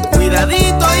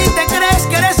 Cuidadito y te crees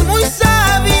que eres muy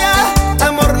sabia.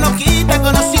 Amor no quita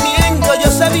conocimiento, yo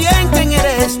sé bien quién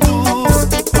eres tú.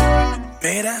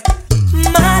 Mira.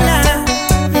 Mala,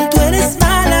 tú eres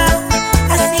mala,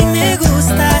 así me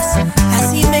gustas,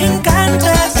 así me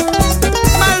encantas.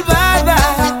 Malvada,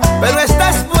 pero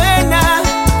estás buena,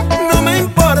 no me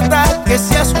importa que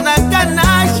seas una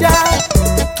canalla.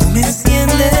 Tú me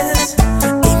enciendes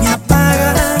y me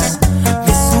apagas,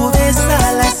 me subes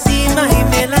a la cima y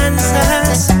me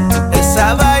lanzas.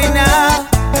 Esa vaina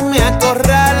me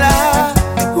acorrala,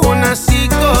 una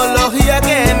psicología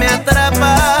que me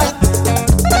atrapa.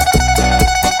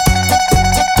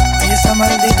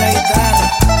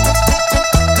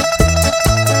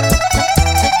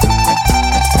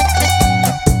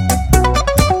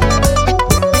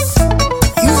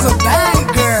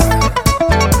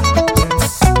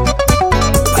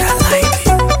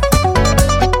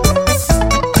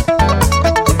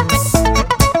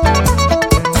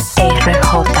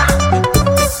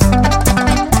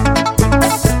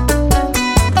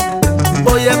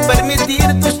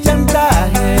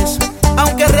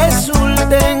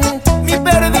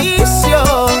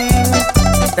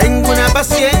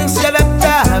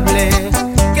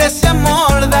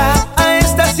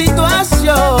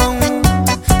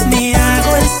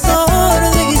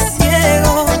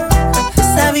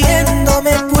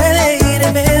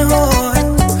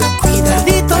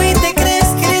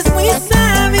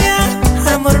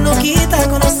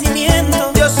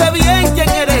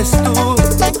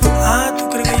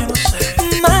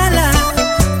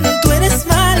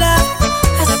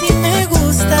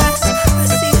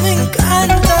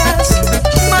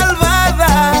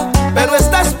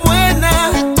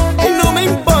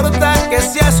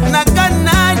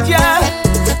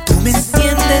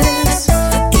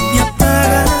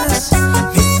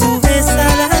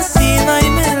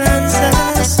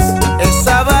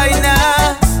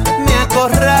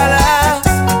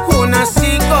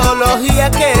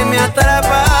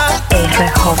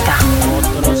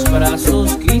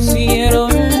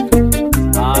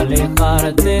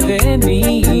 de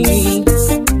mí.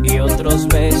 Y otros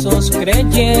besos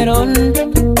creyeron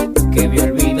que me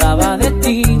olvidaba de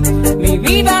ti. Mi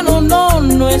vida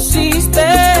no existe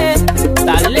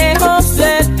tan lejos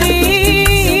de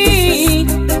ti.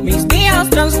 Mis días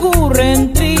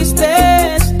transcurren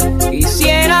tristes.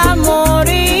 Quisiera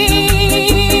morir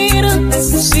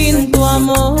sin tu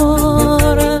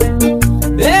amor,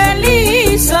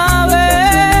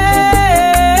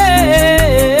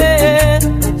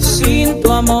 Elizabeth. Sin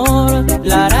tu amor,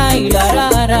 lara y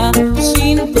larara.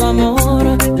 Sin tu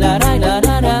amor, lara y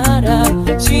larara.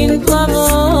 Sin tu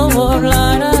amor,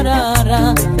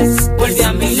 larara. Vuelve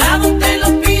a mi lado, te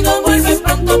lo pido, vuelve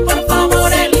pronto, por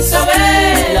favor,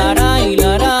 Elizabeth. Lara y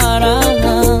larara.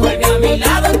 Vuelve a mi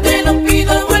lado, te lo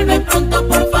pido, vuelve pronto,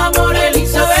 por favor,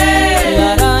 Elizabeth.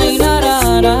 Lara y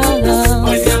larara.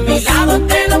 Vuelve a mi lado,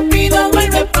 te lo pido,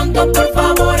 vuelve pronto, por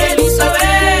favor,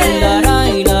 Elizabeth. Lara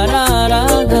y larara.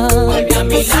 Vuelve a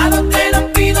mi lado, te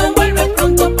lo pido, vuelve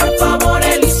pronto, por favor,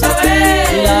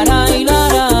 Elizabeth. Lara y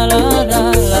larara,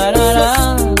 larara,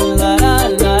 larara,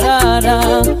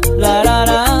 larara,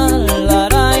 larara,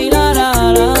 larara y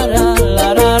larara,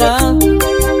 larara.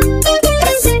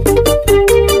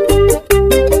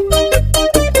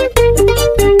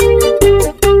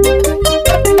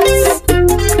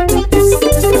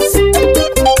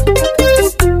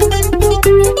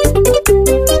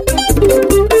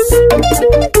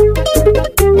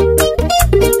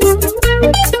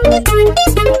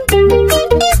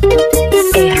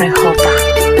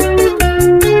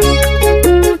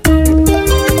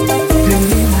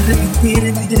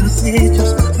 Arrepentirme de los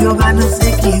hechos, no ganas de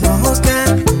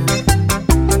equivocar.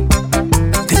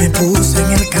 Te me puse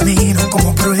en el camino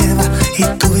como prueba y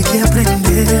tuve que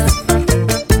aprender.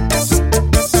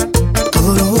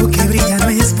 Todo lo que brilla no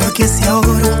es porque sea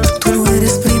oro, tú no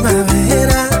eres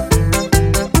primavera.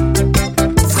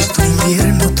 Fuiste un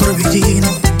invierno torbellino,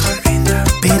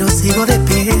 pero sigo de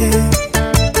pie.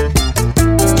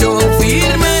 Yo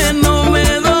firme, no me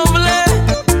doblé,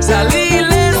 salí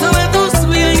ileso de tus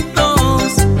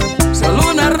vientos.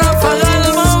 Solo una ráfaga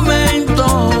al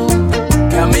momento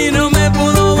que a mí no me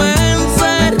pudo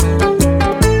vencer.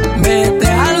 Vete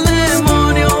al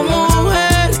demonio,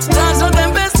 mujer, tras la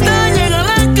tempestad llega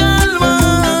la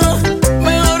calma.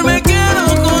 Mejor me quedo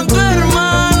con tu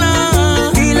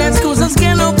hermana y las cosas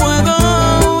que no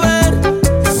puedo ver.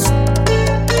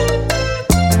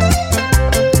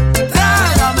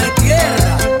 Trágame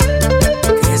tierra,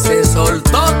 que se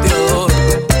soltó Teodoro.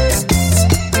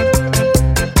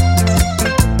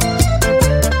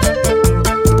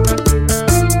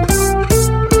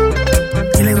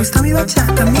 ¿Y le gusta mi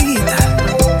bachata, amiguita?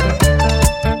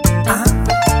 Ah.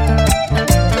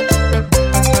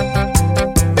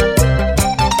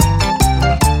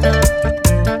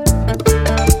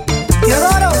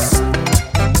 Teodoro,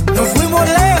 nos fuimos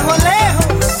lejos,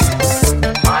 lejos.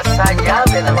 Más allá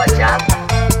de la bachata.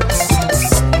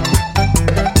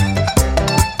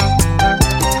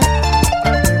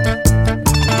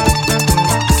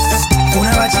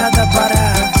 Una bachata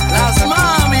para Las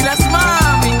mami, las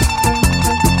mami.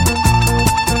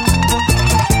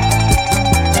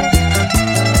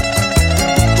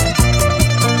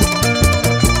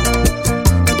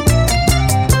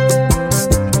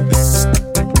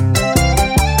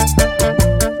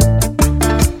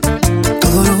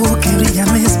 todo lo que brilla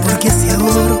no es porque sea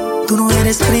oro, tú no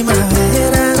eres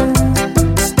primavera.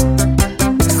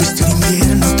 Fuiste un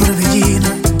invierno torbellino,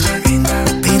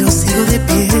 pero sigo de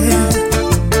pie.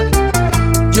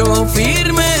 Yo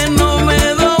firme, no me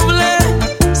doblé,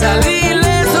 salí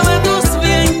ileso de tus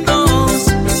vientos.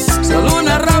 Solo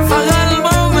una ráfaga al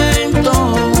momento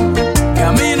que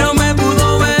a mí no me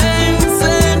pudo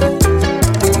vencer.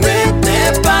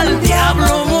 Vete pa'l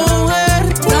diablo, mujer,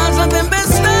 tras la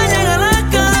tempestad llega la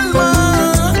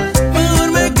calma.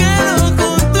 Mejor me quedo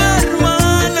con tu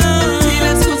hermana y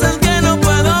las cosas que no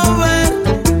puedo ver.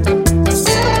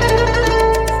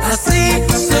 Así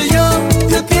soy yo,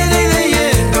 de piedra y de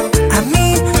hierro. A mí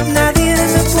nadie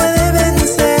me puede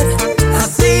vencer.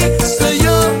 Así soy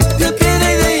yo, de piedra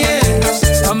y de hierro.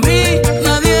 A mí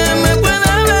nadie me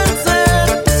puede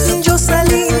vencer. Yo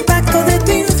salí intacto de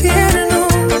tu infierno,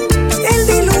 el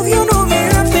diluvio no me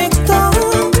afectó.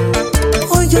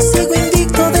 Hoy yo sigo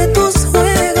invicto de tus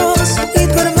juegos y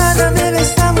tu hermana me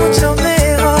besa mucho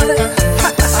mejor.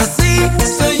 Así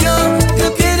soy yo, de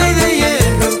piedra y de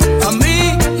hierro. A mí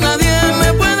nadie me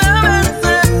puede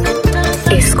vencer.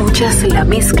 Escuchas la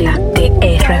mezcla de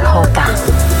RJ.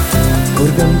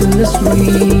 Colgando en las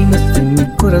ruinas de mi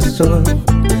corazón,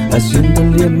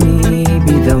 haciéndole a mi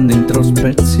vida una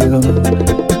introspección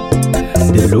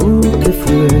de lo que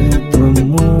fue tu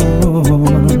amor.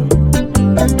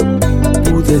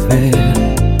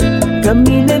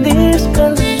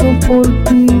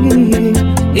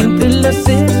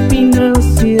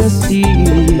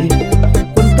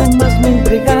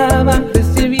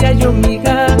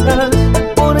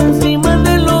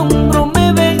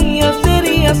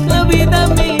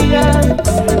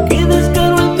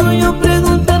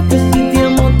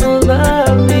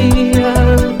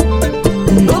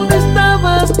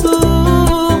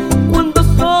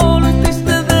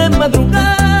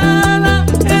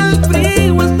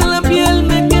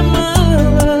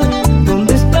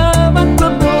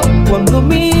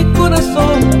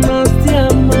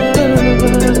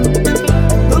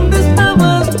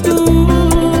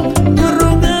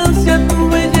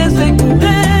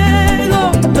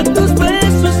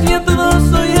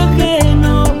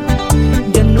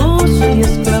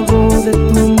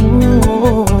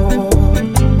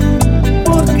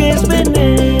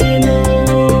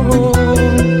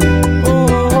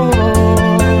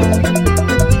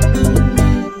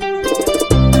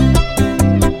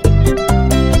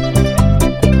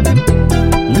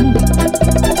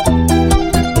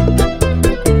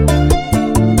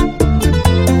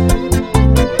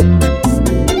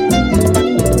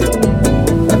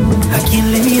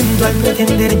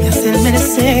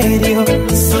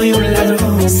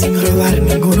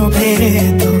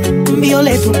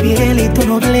 pidiéndole tu piel y tu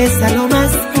nobleza lo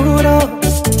más puro.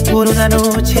 Por una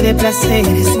noche de placer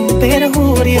es un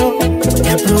perjurio. Me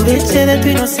aproveché de tu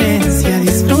inocencia,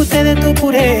 disfrute de tu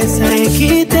pureza y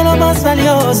quite lo más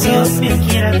valioso. Dios me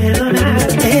quiera perdonar.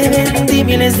 Te vendí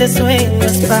miles de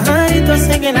sueños, pajaritos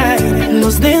en el aire.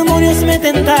 Los demonios me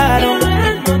tentaron.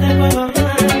 No te puedo amar.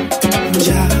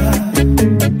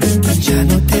 Ya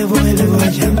no te vuelvo a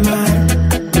llamar.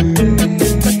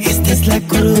 Esta es la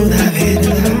cruda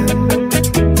verdad.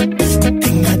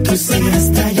 Tenga tus hijas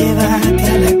hasta llevarte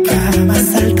a la cama,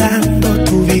 saltando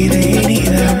tu vida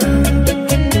herida.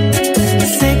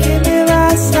 Sé que me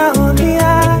vas a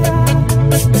odiar,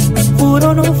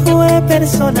 juro no fue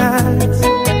personal.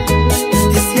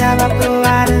 Deseaba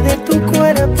probar de tu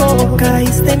cuerpo,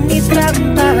 caíste en mi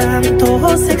trampa,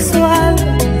 antojo sexual.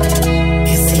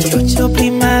 18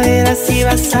 primaveras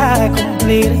ibas a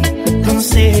cumplir, no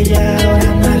sé, ya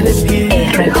ahora me arrepiento.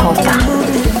 RJ.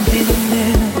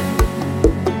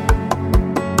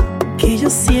 Que yo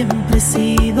siempre he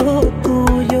sido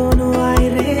tuyo, no hay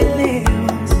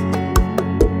relevos.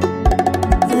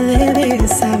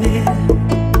 Debes saber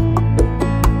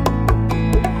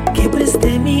que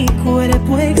presté mi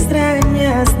cuerpo,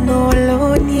 extrañas, no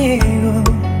lo niego.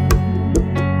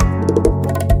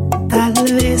 Tal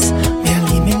vez me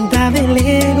alimentaba el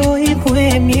ego y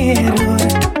fue mi error.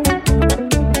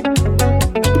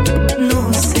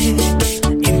 No sé,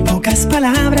 en pocas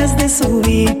palabras, de su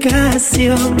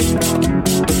ubicación.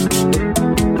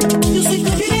 Yo soy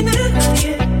tuyo y de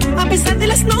nadie, a pesar de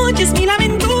las noches, mil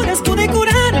aventuras pude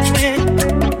curarme.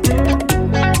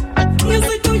 Yo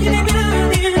soy tuyo y de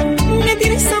nadie, me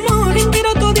tienes amor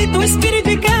entero, todito, espíritu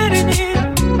y carne.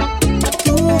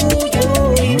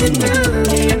 Tuyo y de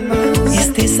nadie más.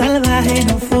 Este salvaje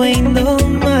no fue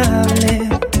indomable.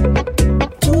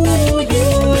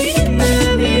 Tuyo y de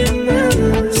nadie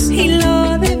más. Y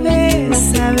lo debes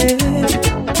saber.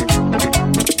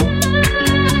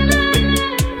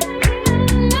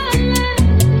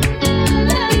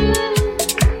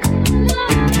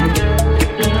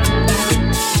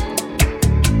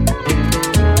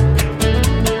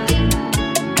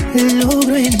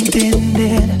 Logro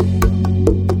entender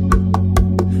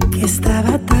que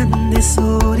estaba tan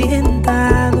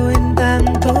desorientado en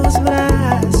tantos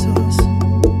brazos,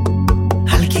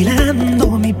 alquilando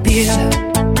mi piel,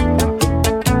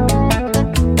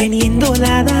 teniendo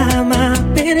la dama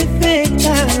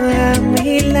perfecta a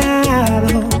mi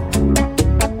lado.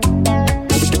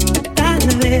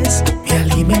 Tal vez me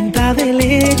alimentaba el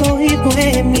ego y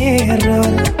fue mi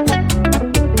error.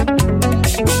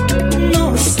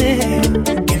 No sé,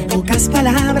 en pocas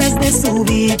palabras, de su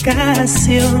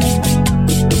ubicación.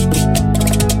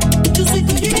 Yo soy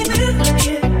tuyo y de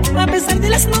nadie, a pesar de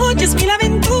las noches, mil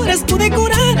aventuras pude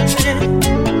curarme.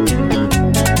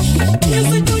 Yo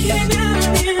soy tuyo y de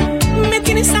nadie, me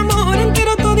tienes amor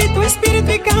entero, todito,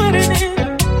 espíritu y carne.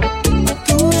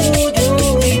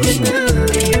 Tuyo y de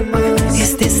nadie más.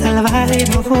 Este salvaje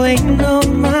no fue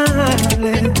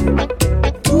indomable.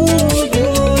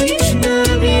 Tuyo y de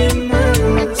nadie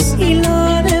más. Y lo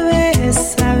debes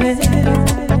saber.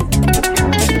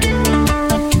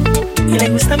 ¿Y le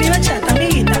gusta mi bachata,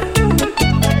 amiguita?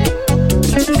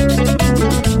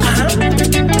 Ajá.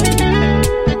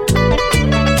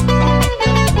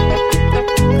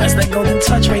 That's that golden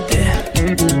touch right there.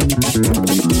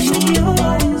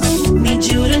 Yours, need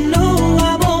you to know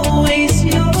I'm always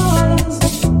yours.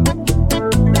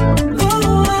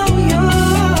 Oh,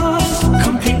 yours,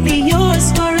 completely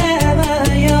yours, forever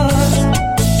yours.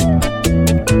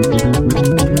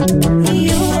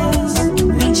 Yours,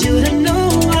 need you to know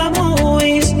I'm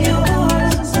always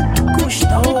yours.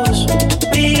 Gustos,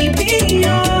 baby,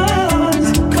 yours,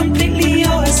 completely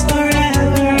yours,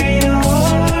 forever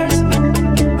yours.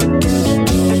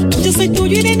 Yo soy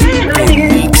tuyo y de nadie.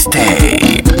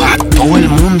 Mixtape pa' todo el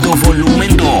mundo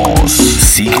volumen 2.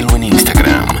 Síguelo en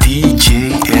Instagram,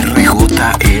 DJ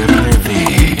RJRD.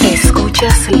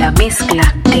 Escuchas la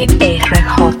mezcla de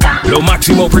RJ. Lo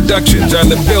Máximo Productions on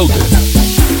the building.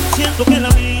 Siento que la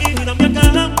vida me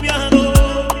ha cambiado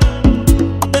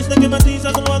desde que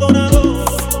matizas lo adorado.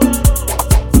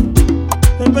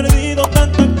 He perdido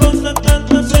tantas cosas,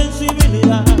 tanta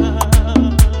sensibilidad.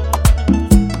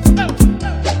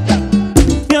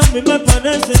 Y a mí me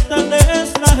parece tan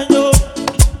extraño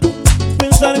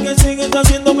pensar que sigues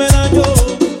haciéndome daño.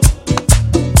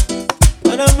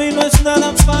 Para mí no es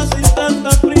nada fácil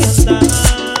tanta frialdad.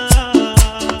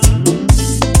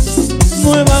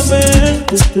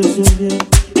 Nuevamente te soñé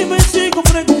y me sigo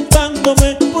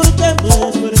preguntándome por qué me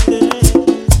desperté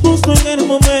justo en el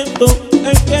momento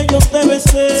en que yo te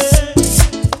besé.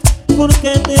 ¿Por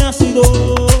qué te has ido,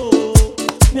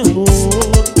 mi amor?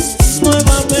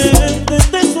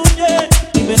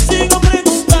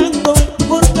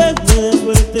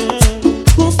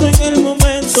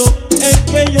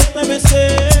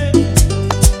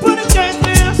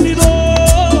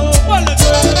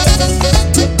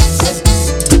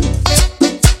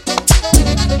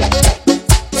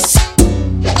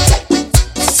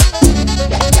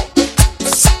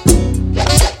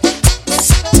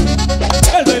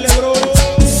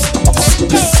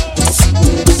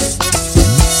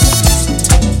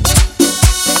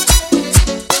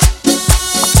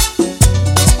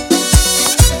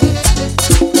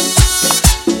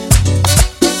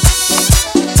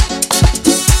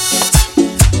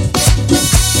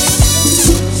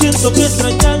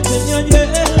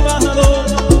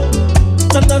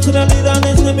 muchas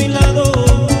realidades de mi lado,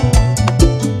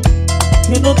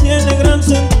 que no tiene gran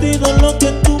sentido lo que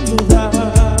tú me das.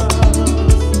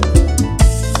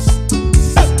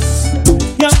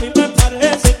 Y a mí me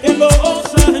parece que los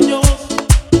años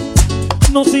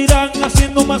nos irán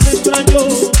haciendo más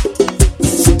extraños.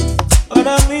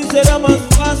 Para mí será más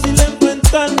fácil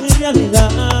enfrentar mi realidad.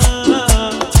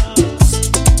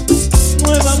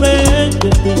 Nuevamente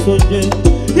te soñé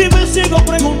y me sigo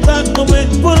preguntándome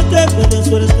por qué me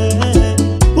desperté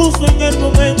justo en el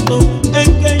momento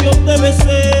en que yo te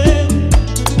besé.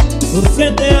 ¿Por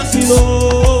qué te has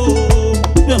ido,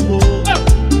 mi amor?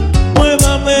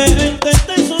 Nuevamente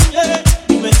te soñé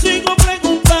y me sigo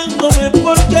preguntándome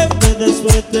por qué me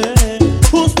desperté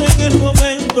justo en el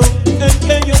momento en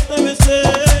que yo te besé.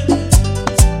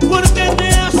 ¿Por qué te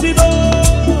has ido?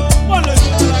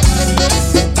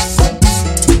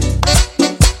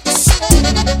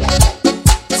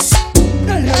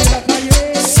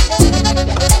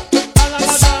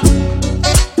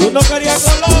 Tú no querías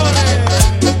colores.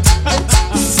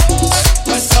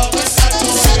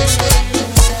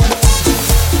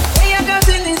 Ella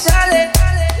casi ni sale,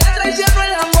 la traición no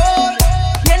el amor.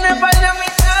 Tiene par de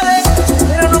amistades,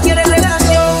 pero no quiere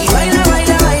relación. Y baila,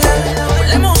 baila, baila,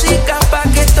 ponle música pa'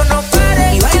 que esto no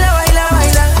pare. Y baila, baila,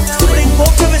 baila, tengo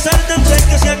que besarte antes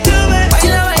que se acabe.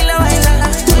 baila, baila,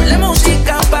 baila, ponle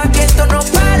música pa' que esto no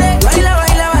pare. Baila,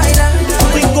 baila, baila,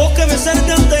 Tengo que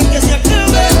besarte antes que se acabe.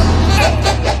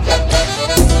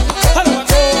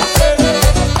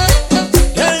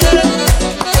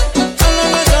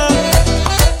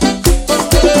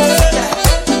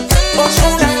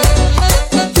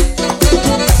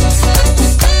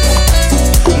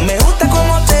 me gusta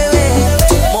cómo te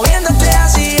ves, moviéndote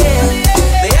así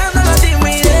es, dejando la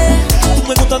timidez. Tú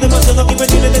me gustas demasiado que me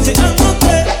tienes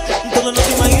deseándote, toda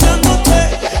noche imaginándote,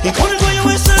 y con el cuello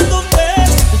besándote,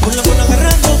 y con la mano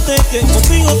agarrándote, que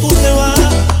conmigo tú te vas.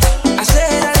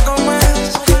 Hacer algo más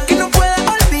que no pueda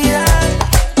olvidar.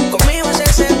 Conmigo es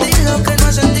el sentido que no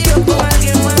he sentido con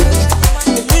alguien más.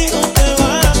 Conmigo te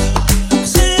vas a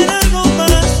hacer algo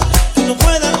más que no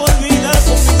pueda olvidar.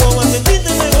 Conmigo vas a sentirte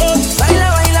mejor.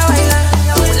 Baila, baila, baila,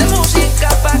 ponle música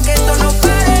pa' que esto no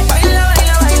pare. Baila,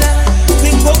 baila, baila,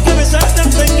 Tengo que besarte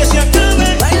antes que se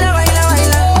acabe. baila, baila,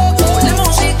 baila, ponle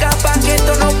música pa' que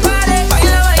esto no pare.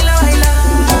 Baila, baila, baila,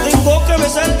 Tengo que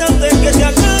besarte antes que se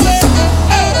acabe.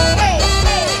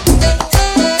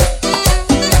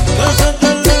 Cásate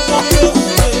con Dios,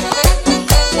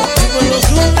 y con los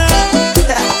una.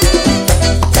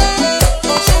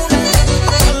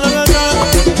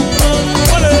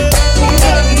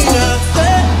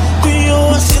 Tú y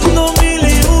yo haciendo mil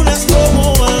y unas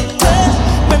como antes.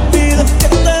 Me pido que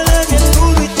te dé bien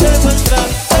duro y te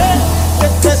maltrate, que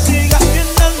te sigas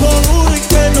viendo algo duro y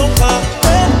que no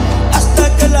pare hasta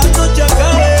que la noche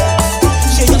acabe.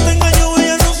 Si ella te engañó,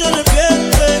 ella no se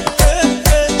arrepiente.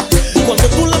 Cuando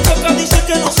tú la tocas dice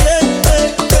que no siente.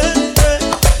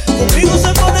 Conmigo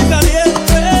se pone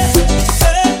caliente,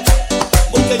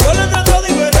 porque yo la trato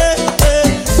diferente.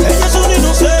 Ella es una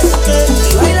inocente.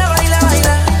 y baila, baila,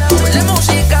 baila, ponle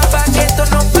música pa' que esto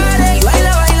no pare. Y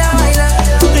baila, baila, baila,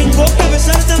 Tengo que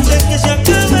besarte antes que se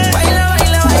acabe. baila,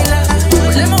 baila, baila,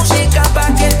 ponle música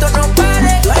pa' que esto no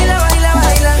pare. Baila, baila,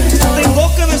 baila,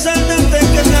 Tengo que besarte antes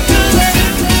que se acabe.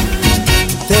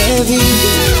 Te vi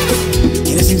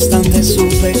y en ese instante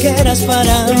supe que eras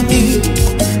para mí.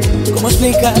 ¿Cómo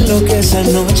explicar lo que esa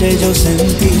noche yo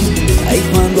sentí? Ahí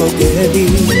cuando te vi,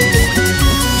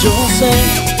 yo sé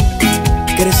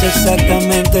que eres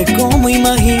exactamente como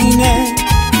imaginé.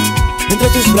 Entre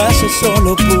tus brazos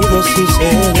solo pudo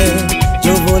suceder,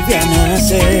 yo volví a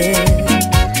nacer.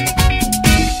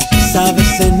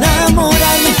 Sabes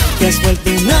enamorarme, te has vuelto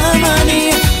una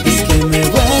manía. Es que me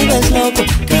vuelves loco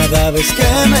cada vez que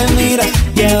me miras.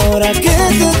 Y ahora que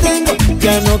te tengo,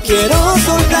 ya no quiero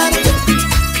soltarte.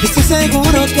 Estoy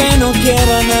seguro que no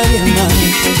quiero a nadie más.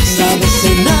 Sabes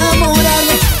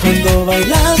enamorarme cuando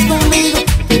bailas conmigo.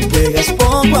 Te pegas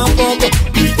poco a poco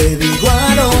y te digo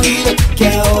al oído que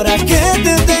ahora que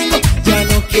te tengo, ya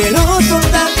no quiero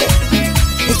soltarte.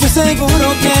 Estoy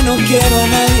seguro que no quiero a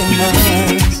nadie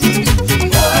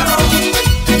más.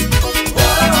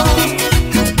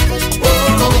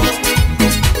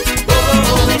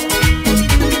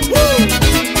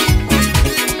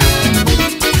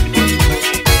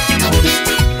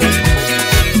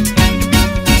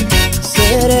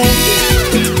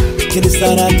 Quien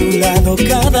estará a tu lado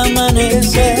cada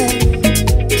amanecer,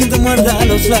 quien te muerda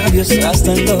los labios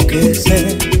hasta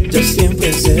enloquecer. Yo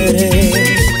siempre seré.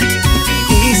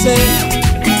 Y sé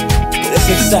que eres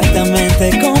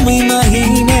exactamente como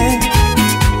imaginé.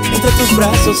 entre tus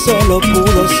brazos solo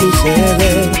pudo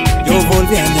suceder. Yo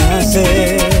volví a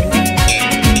nacer.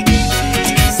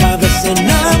 Sabes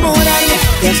enamorarme,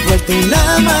 te has vuelto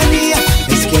una manía.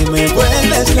 Es que me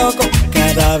vuelves loco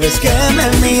cada vez que me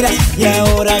miras. Y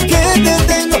ahora que te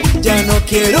tengo, ya no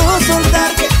quiero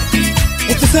soltarte.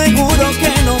 Estoy seguro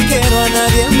que no quiero a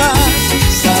nadie más.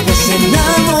 Sabes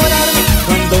enamorarme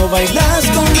cuando bailas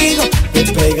conmigo. Te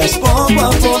pegas poco a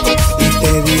poco y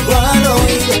te digo al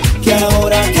oído que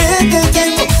ahora que te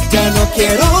tengo, ya no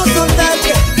quiero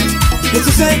soltarte.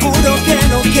 Estoy seguro que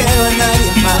no quiero a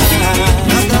nadie más.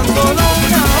 Tan solo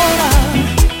una hora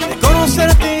de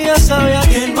conocerte ya sabía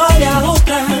que no había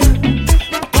otra.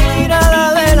 Tu mirada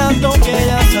adelantó que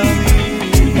ya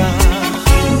sabía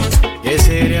que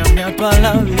sería mi actual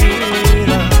la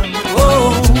vida.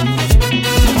 Oh,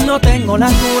 no tengo la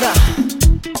cura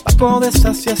pa' poder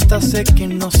saciar esta sed que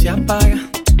no se apaga.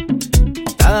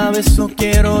 Cada beso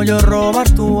quiero yo robar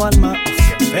tu alma.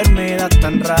 Qué enfermedad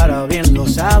tan rara, bien lo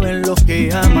saben los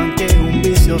que aman, que es un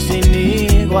vicio sin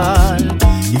igual.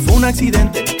 Y fue un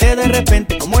accidente que de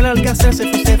repente, como el alcázar se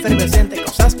fuiste efervescente.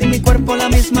 Causaste en mi cuerpo la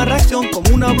misma reacción,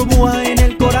 como una burbuja en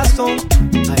el corazón.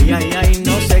 Ay, ay, ay,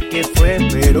 no sé qué fue,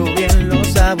 pero bien lo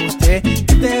sabe usted.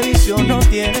 Este vicio no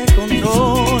tiene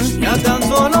control. Ya tan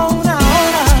solo una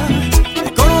hora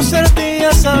de conocerte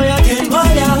ya sabía que no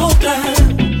había otra.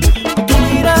 Tu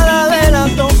mirada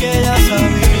adelantó que ya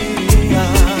sabía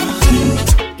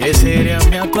que sería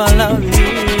mi actual la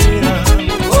vida.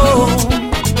 Oh,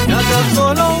 ya tan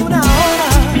solo una hora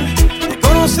de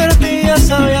conocerte ya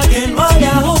sabía que no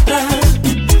había otra.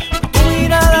 Tu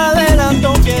mirada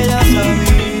adelantó que ya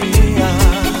sabía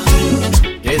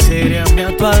que sería mi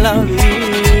actual la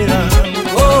vida.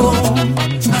 Oh,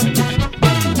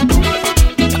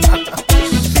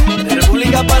 de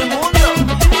República para el mundo.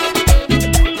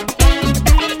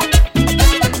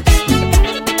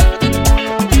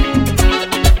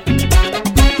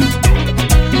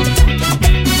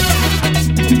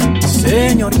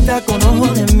 Señorita con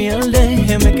ojos de miel,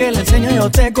 déjeme que le enseñe yo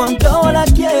te cuánto la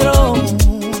quiero.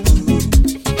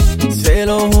 Se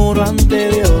lo juro ante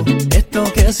Dios, esto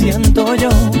que siento yo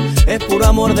es puro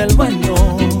amor del bueno.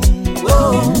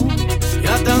 Oh,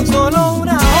 ya tan solo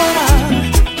una hora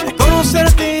de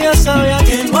conocerte ya sabía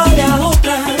que no había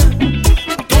otra.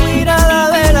 Tu mirada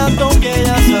adelantó que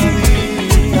ya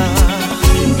sabía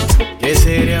que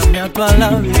sería mi actual la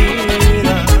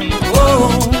vida. Oh,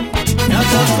 ya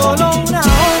tan solo una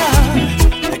hora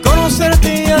de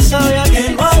conocerte ya sabía que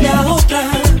no había otra.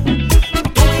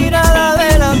 Tu mirada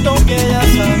adelantó que ya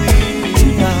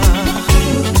sabía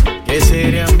que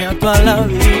sería mi actual la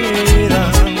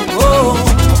vida. Oh,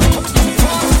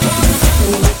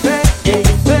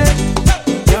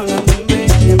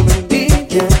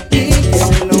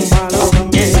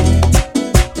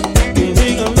 Que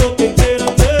digan lo que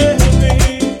quieran de mí,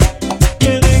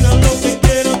 que digan lo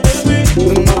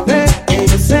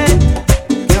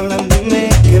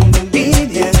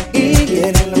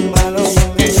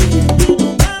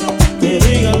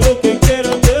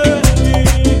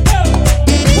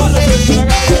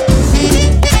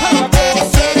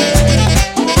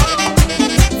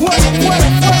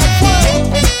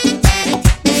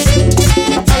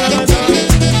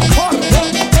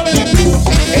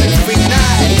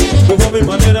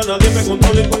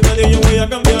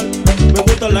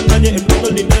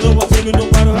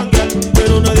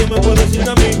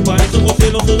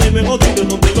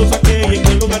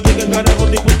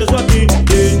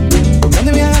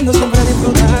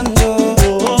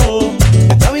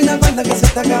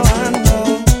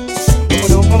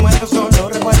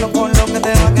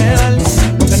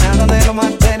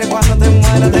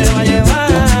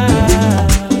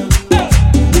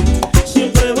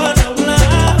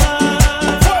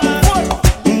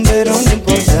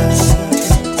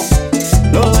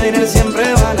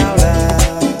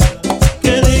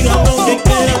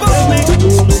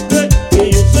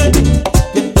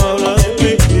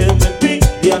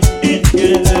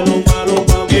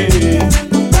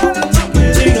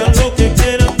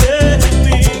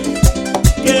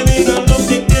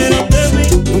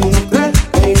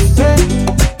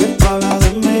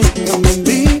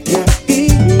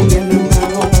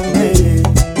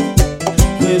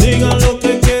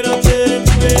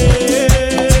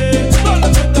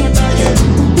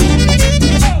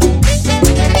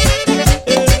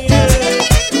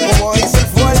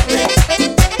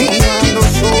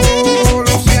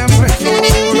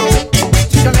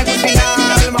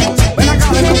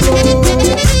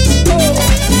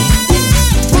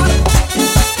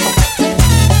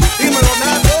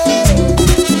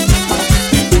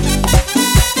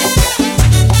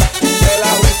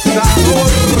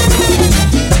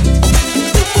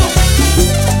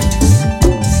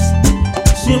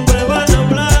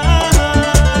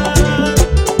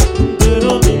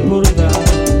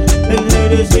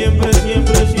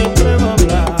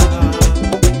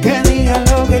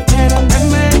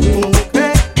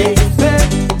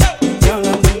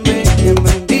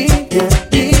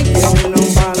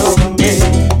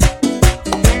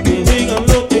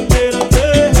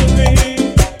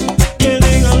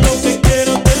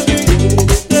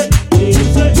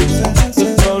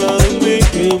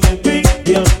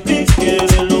y a ti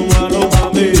quieren lo malo para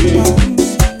mí.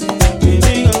 Y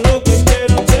digan lo que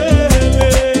quieran de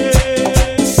mí,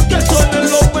 que suenen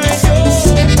los bellos.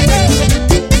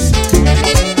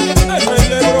 El rey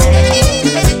de bro,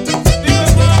 dime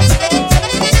más.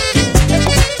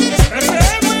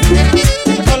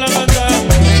 A la banda,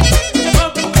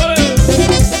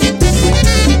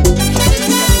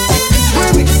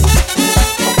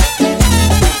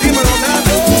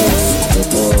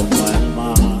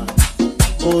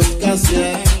 busca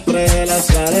siempre las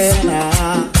arenas.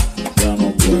 Ya no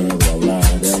puedo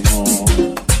hablar de amor,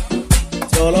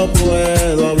 solo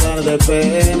puedo hablar de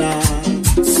pena.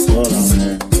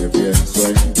 Solamente pienso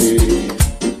en ti,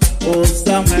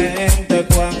 justamente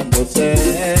cuando sé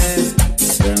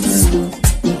que me has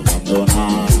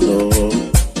abandonado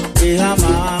y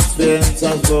jamás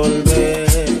piensas volver.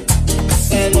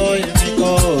 Te doy mi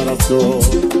corazón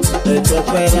hecho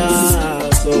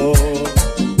pedazos,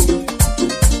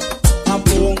 a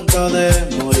punto de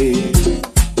morir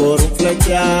por un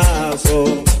flechazo.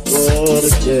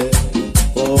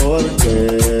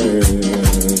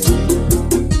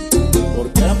 ¿Por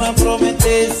qué me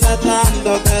prometiste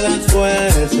tanto que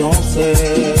después no sé?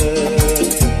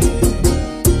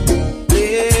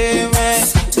 Dime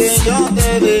si yo te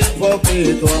di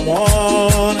poquito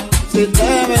amor, si te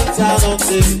he besado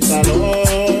sin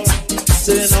calor,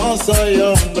 si no soy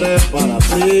hombre para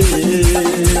ti.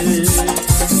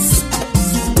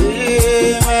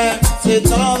 Dime si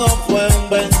todo fue un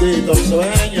bendito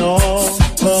sueño,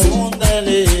 con un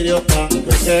delirio tan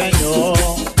pequeño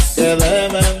que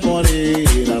debe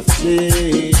morir así.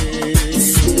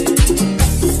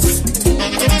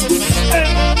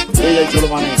 Dile chulo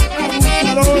maní.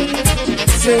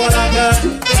 Sigo a la casa.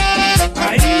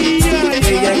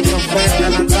 Ella es profeta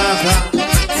en la casa.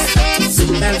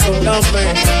 El nombre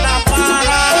la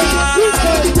para.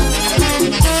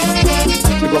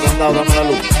 Chico candado, dame la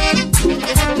luz.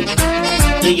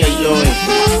 DJ Yiyo.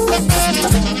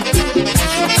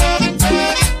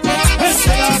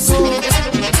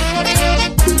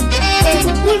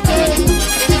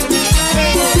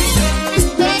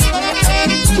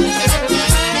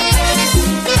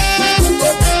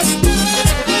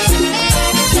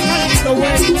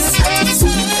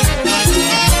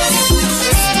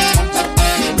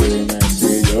 Dime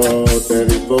si yo te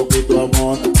di poquito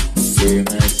amor,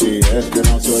 dime si es que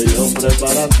no soy hombre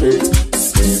para ti.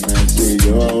 Dime si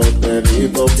yo te di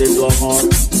poquito amor,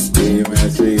 dime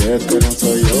si es que no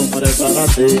soy hombre para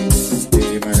ti.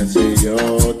 Dime si yo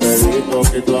te di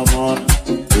poquito amor,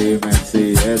 dime si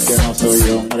es que no soy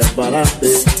hombre para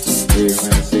ti.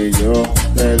 Dime si yo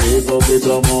te di poquito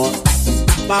amor,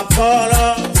 pa'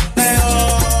 polo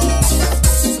peor.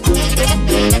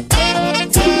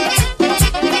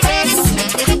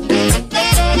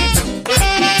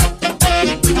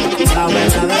 La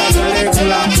verdadera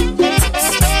película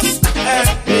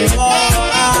es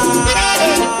Inmortal.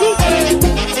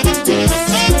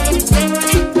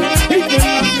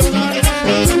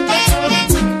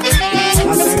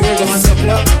 A seguir con este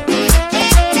flow.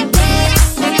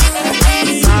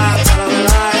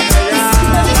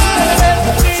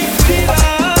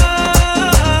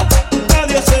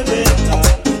 Nadie se meta,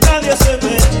 nadie se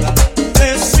meta,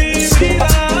 es mi vida.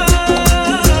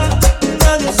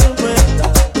 Nadie se meta,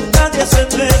 nadie se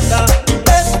meta,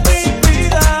 es mi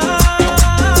vida.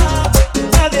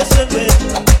 Nadie se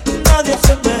meta, nadie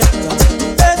se meta,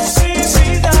 es mi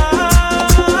vida.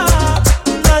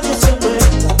 Nadie se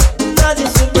meta, nadie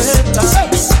se meta.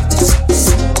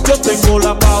 Yo tengo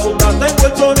la pauta, tengo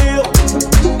el sonido,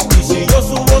 y si yo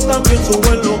subo también subo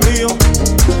en lo mío.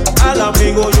 Al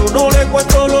amigo yo no le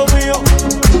cuento lo mío,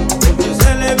 porque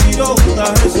se le viró una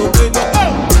Jesucristo.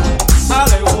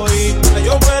 Al egoísta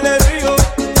yo me le río,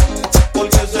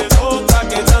 porque se nota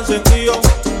que están sentidos.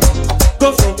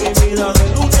 Gozo mi vida de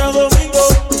lunes a domingo,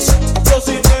 yo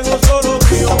sí tengo solo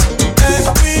mío. Es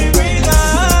mi vida.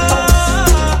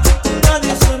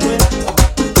 Nadie se meta,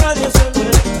 nadie se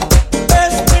meta,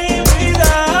 es mi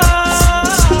vida.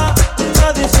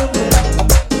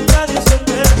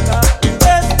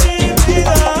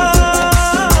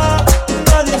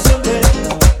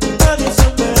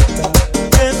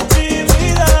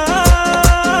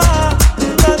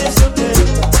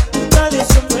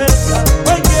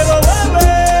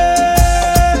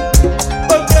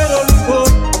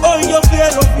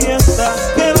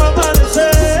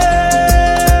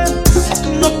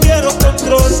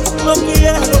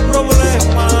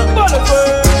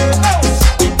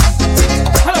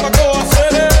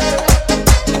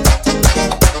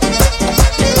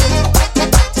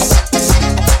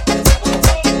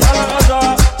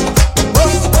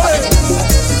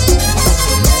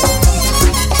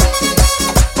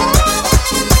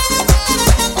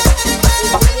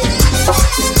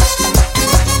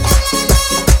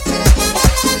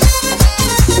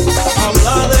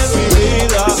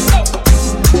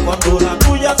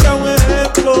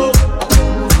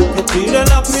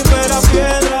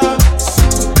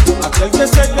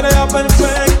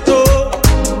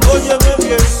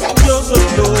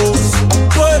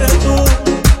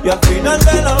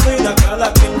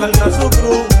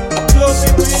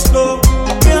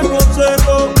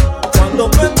 Cuando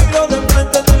me miro de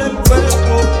frente en el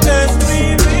espejo, es mi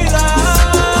vida.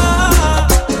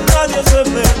 Nadie se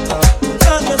meta,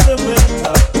 nadie se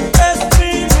meta. Es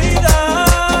mi vida.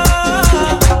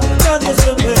 Nadie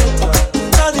se meta,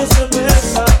 nadie se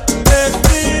meta. Es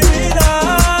mi vida.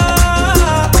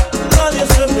 Nadie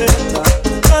se meta,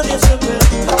 nadie se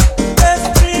meta. Es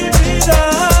mi vida.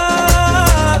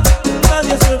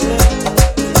 Nadie se meta,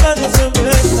 nadie se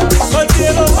meta. Hoy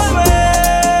quiero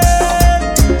beber,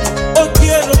 hoy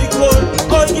quiero licor,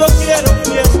 hoy yo quiero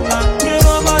fiesta, quiero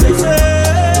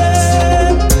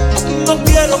amanecer. No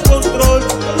quiero control,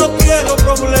 no quiero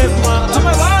problema.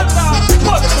 Dame banda,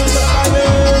 ponte en la calle.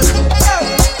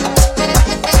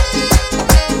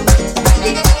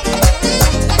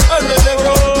 El rey de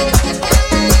bro,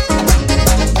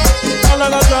 a la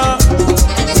gata,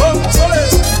 ole.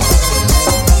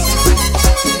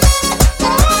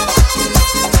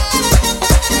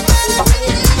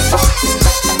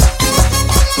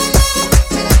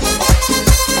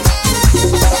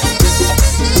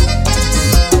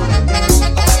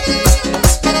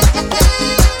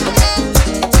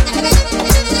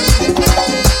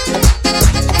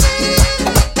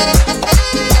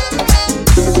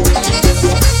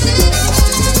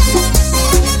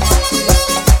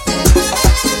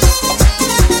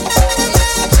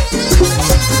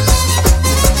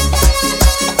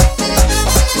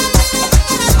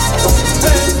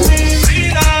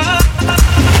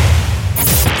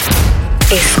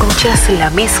 Escuchas la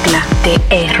mezcla de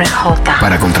RJ.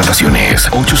 Para contrataciones,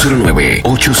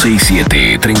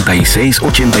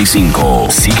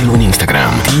 809-867-3685. Síguelo en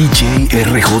Instagram, DJ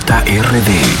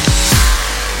RJRD.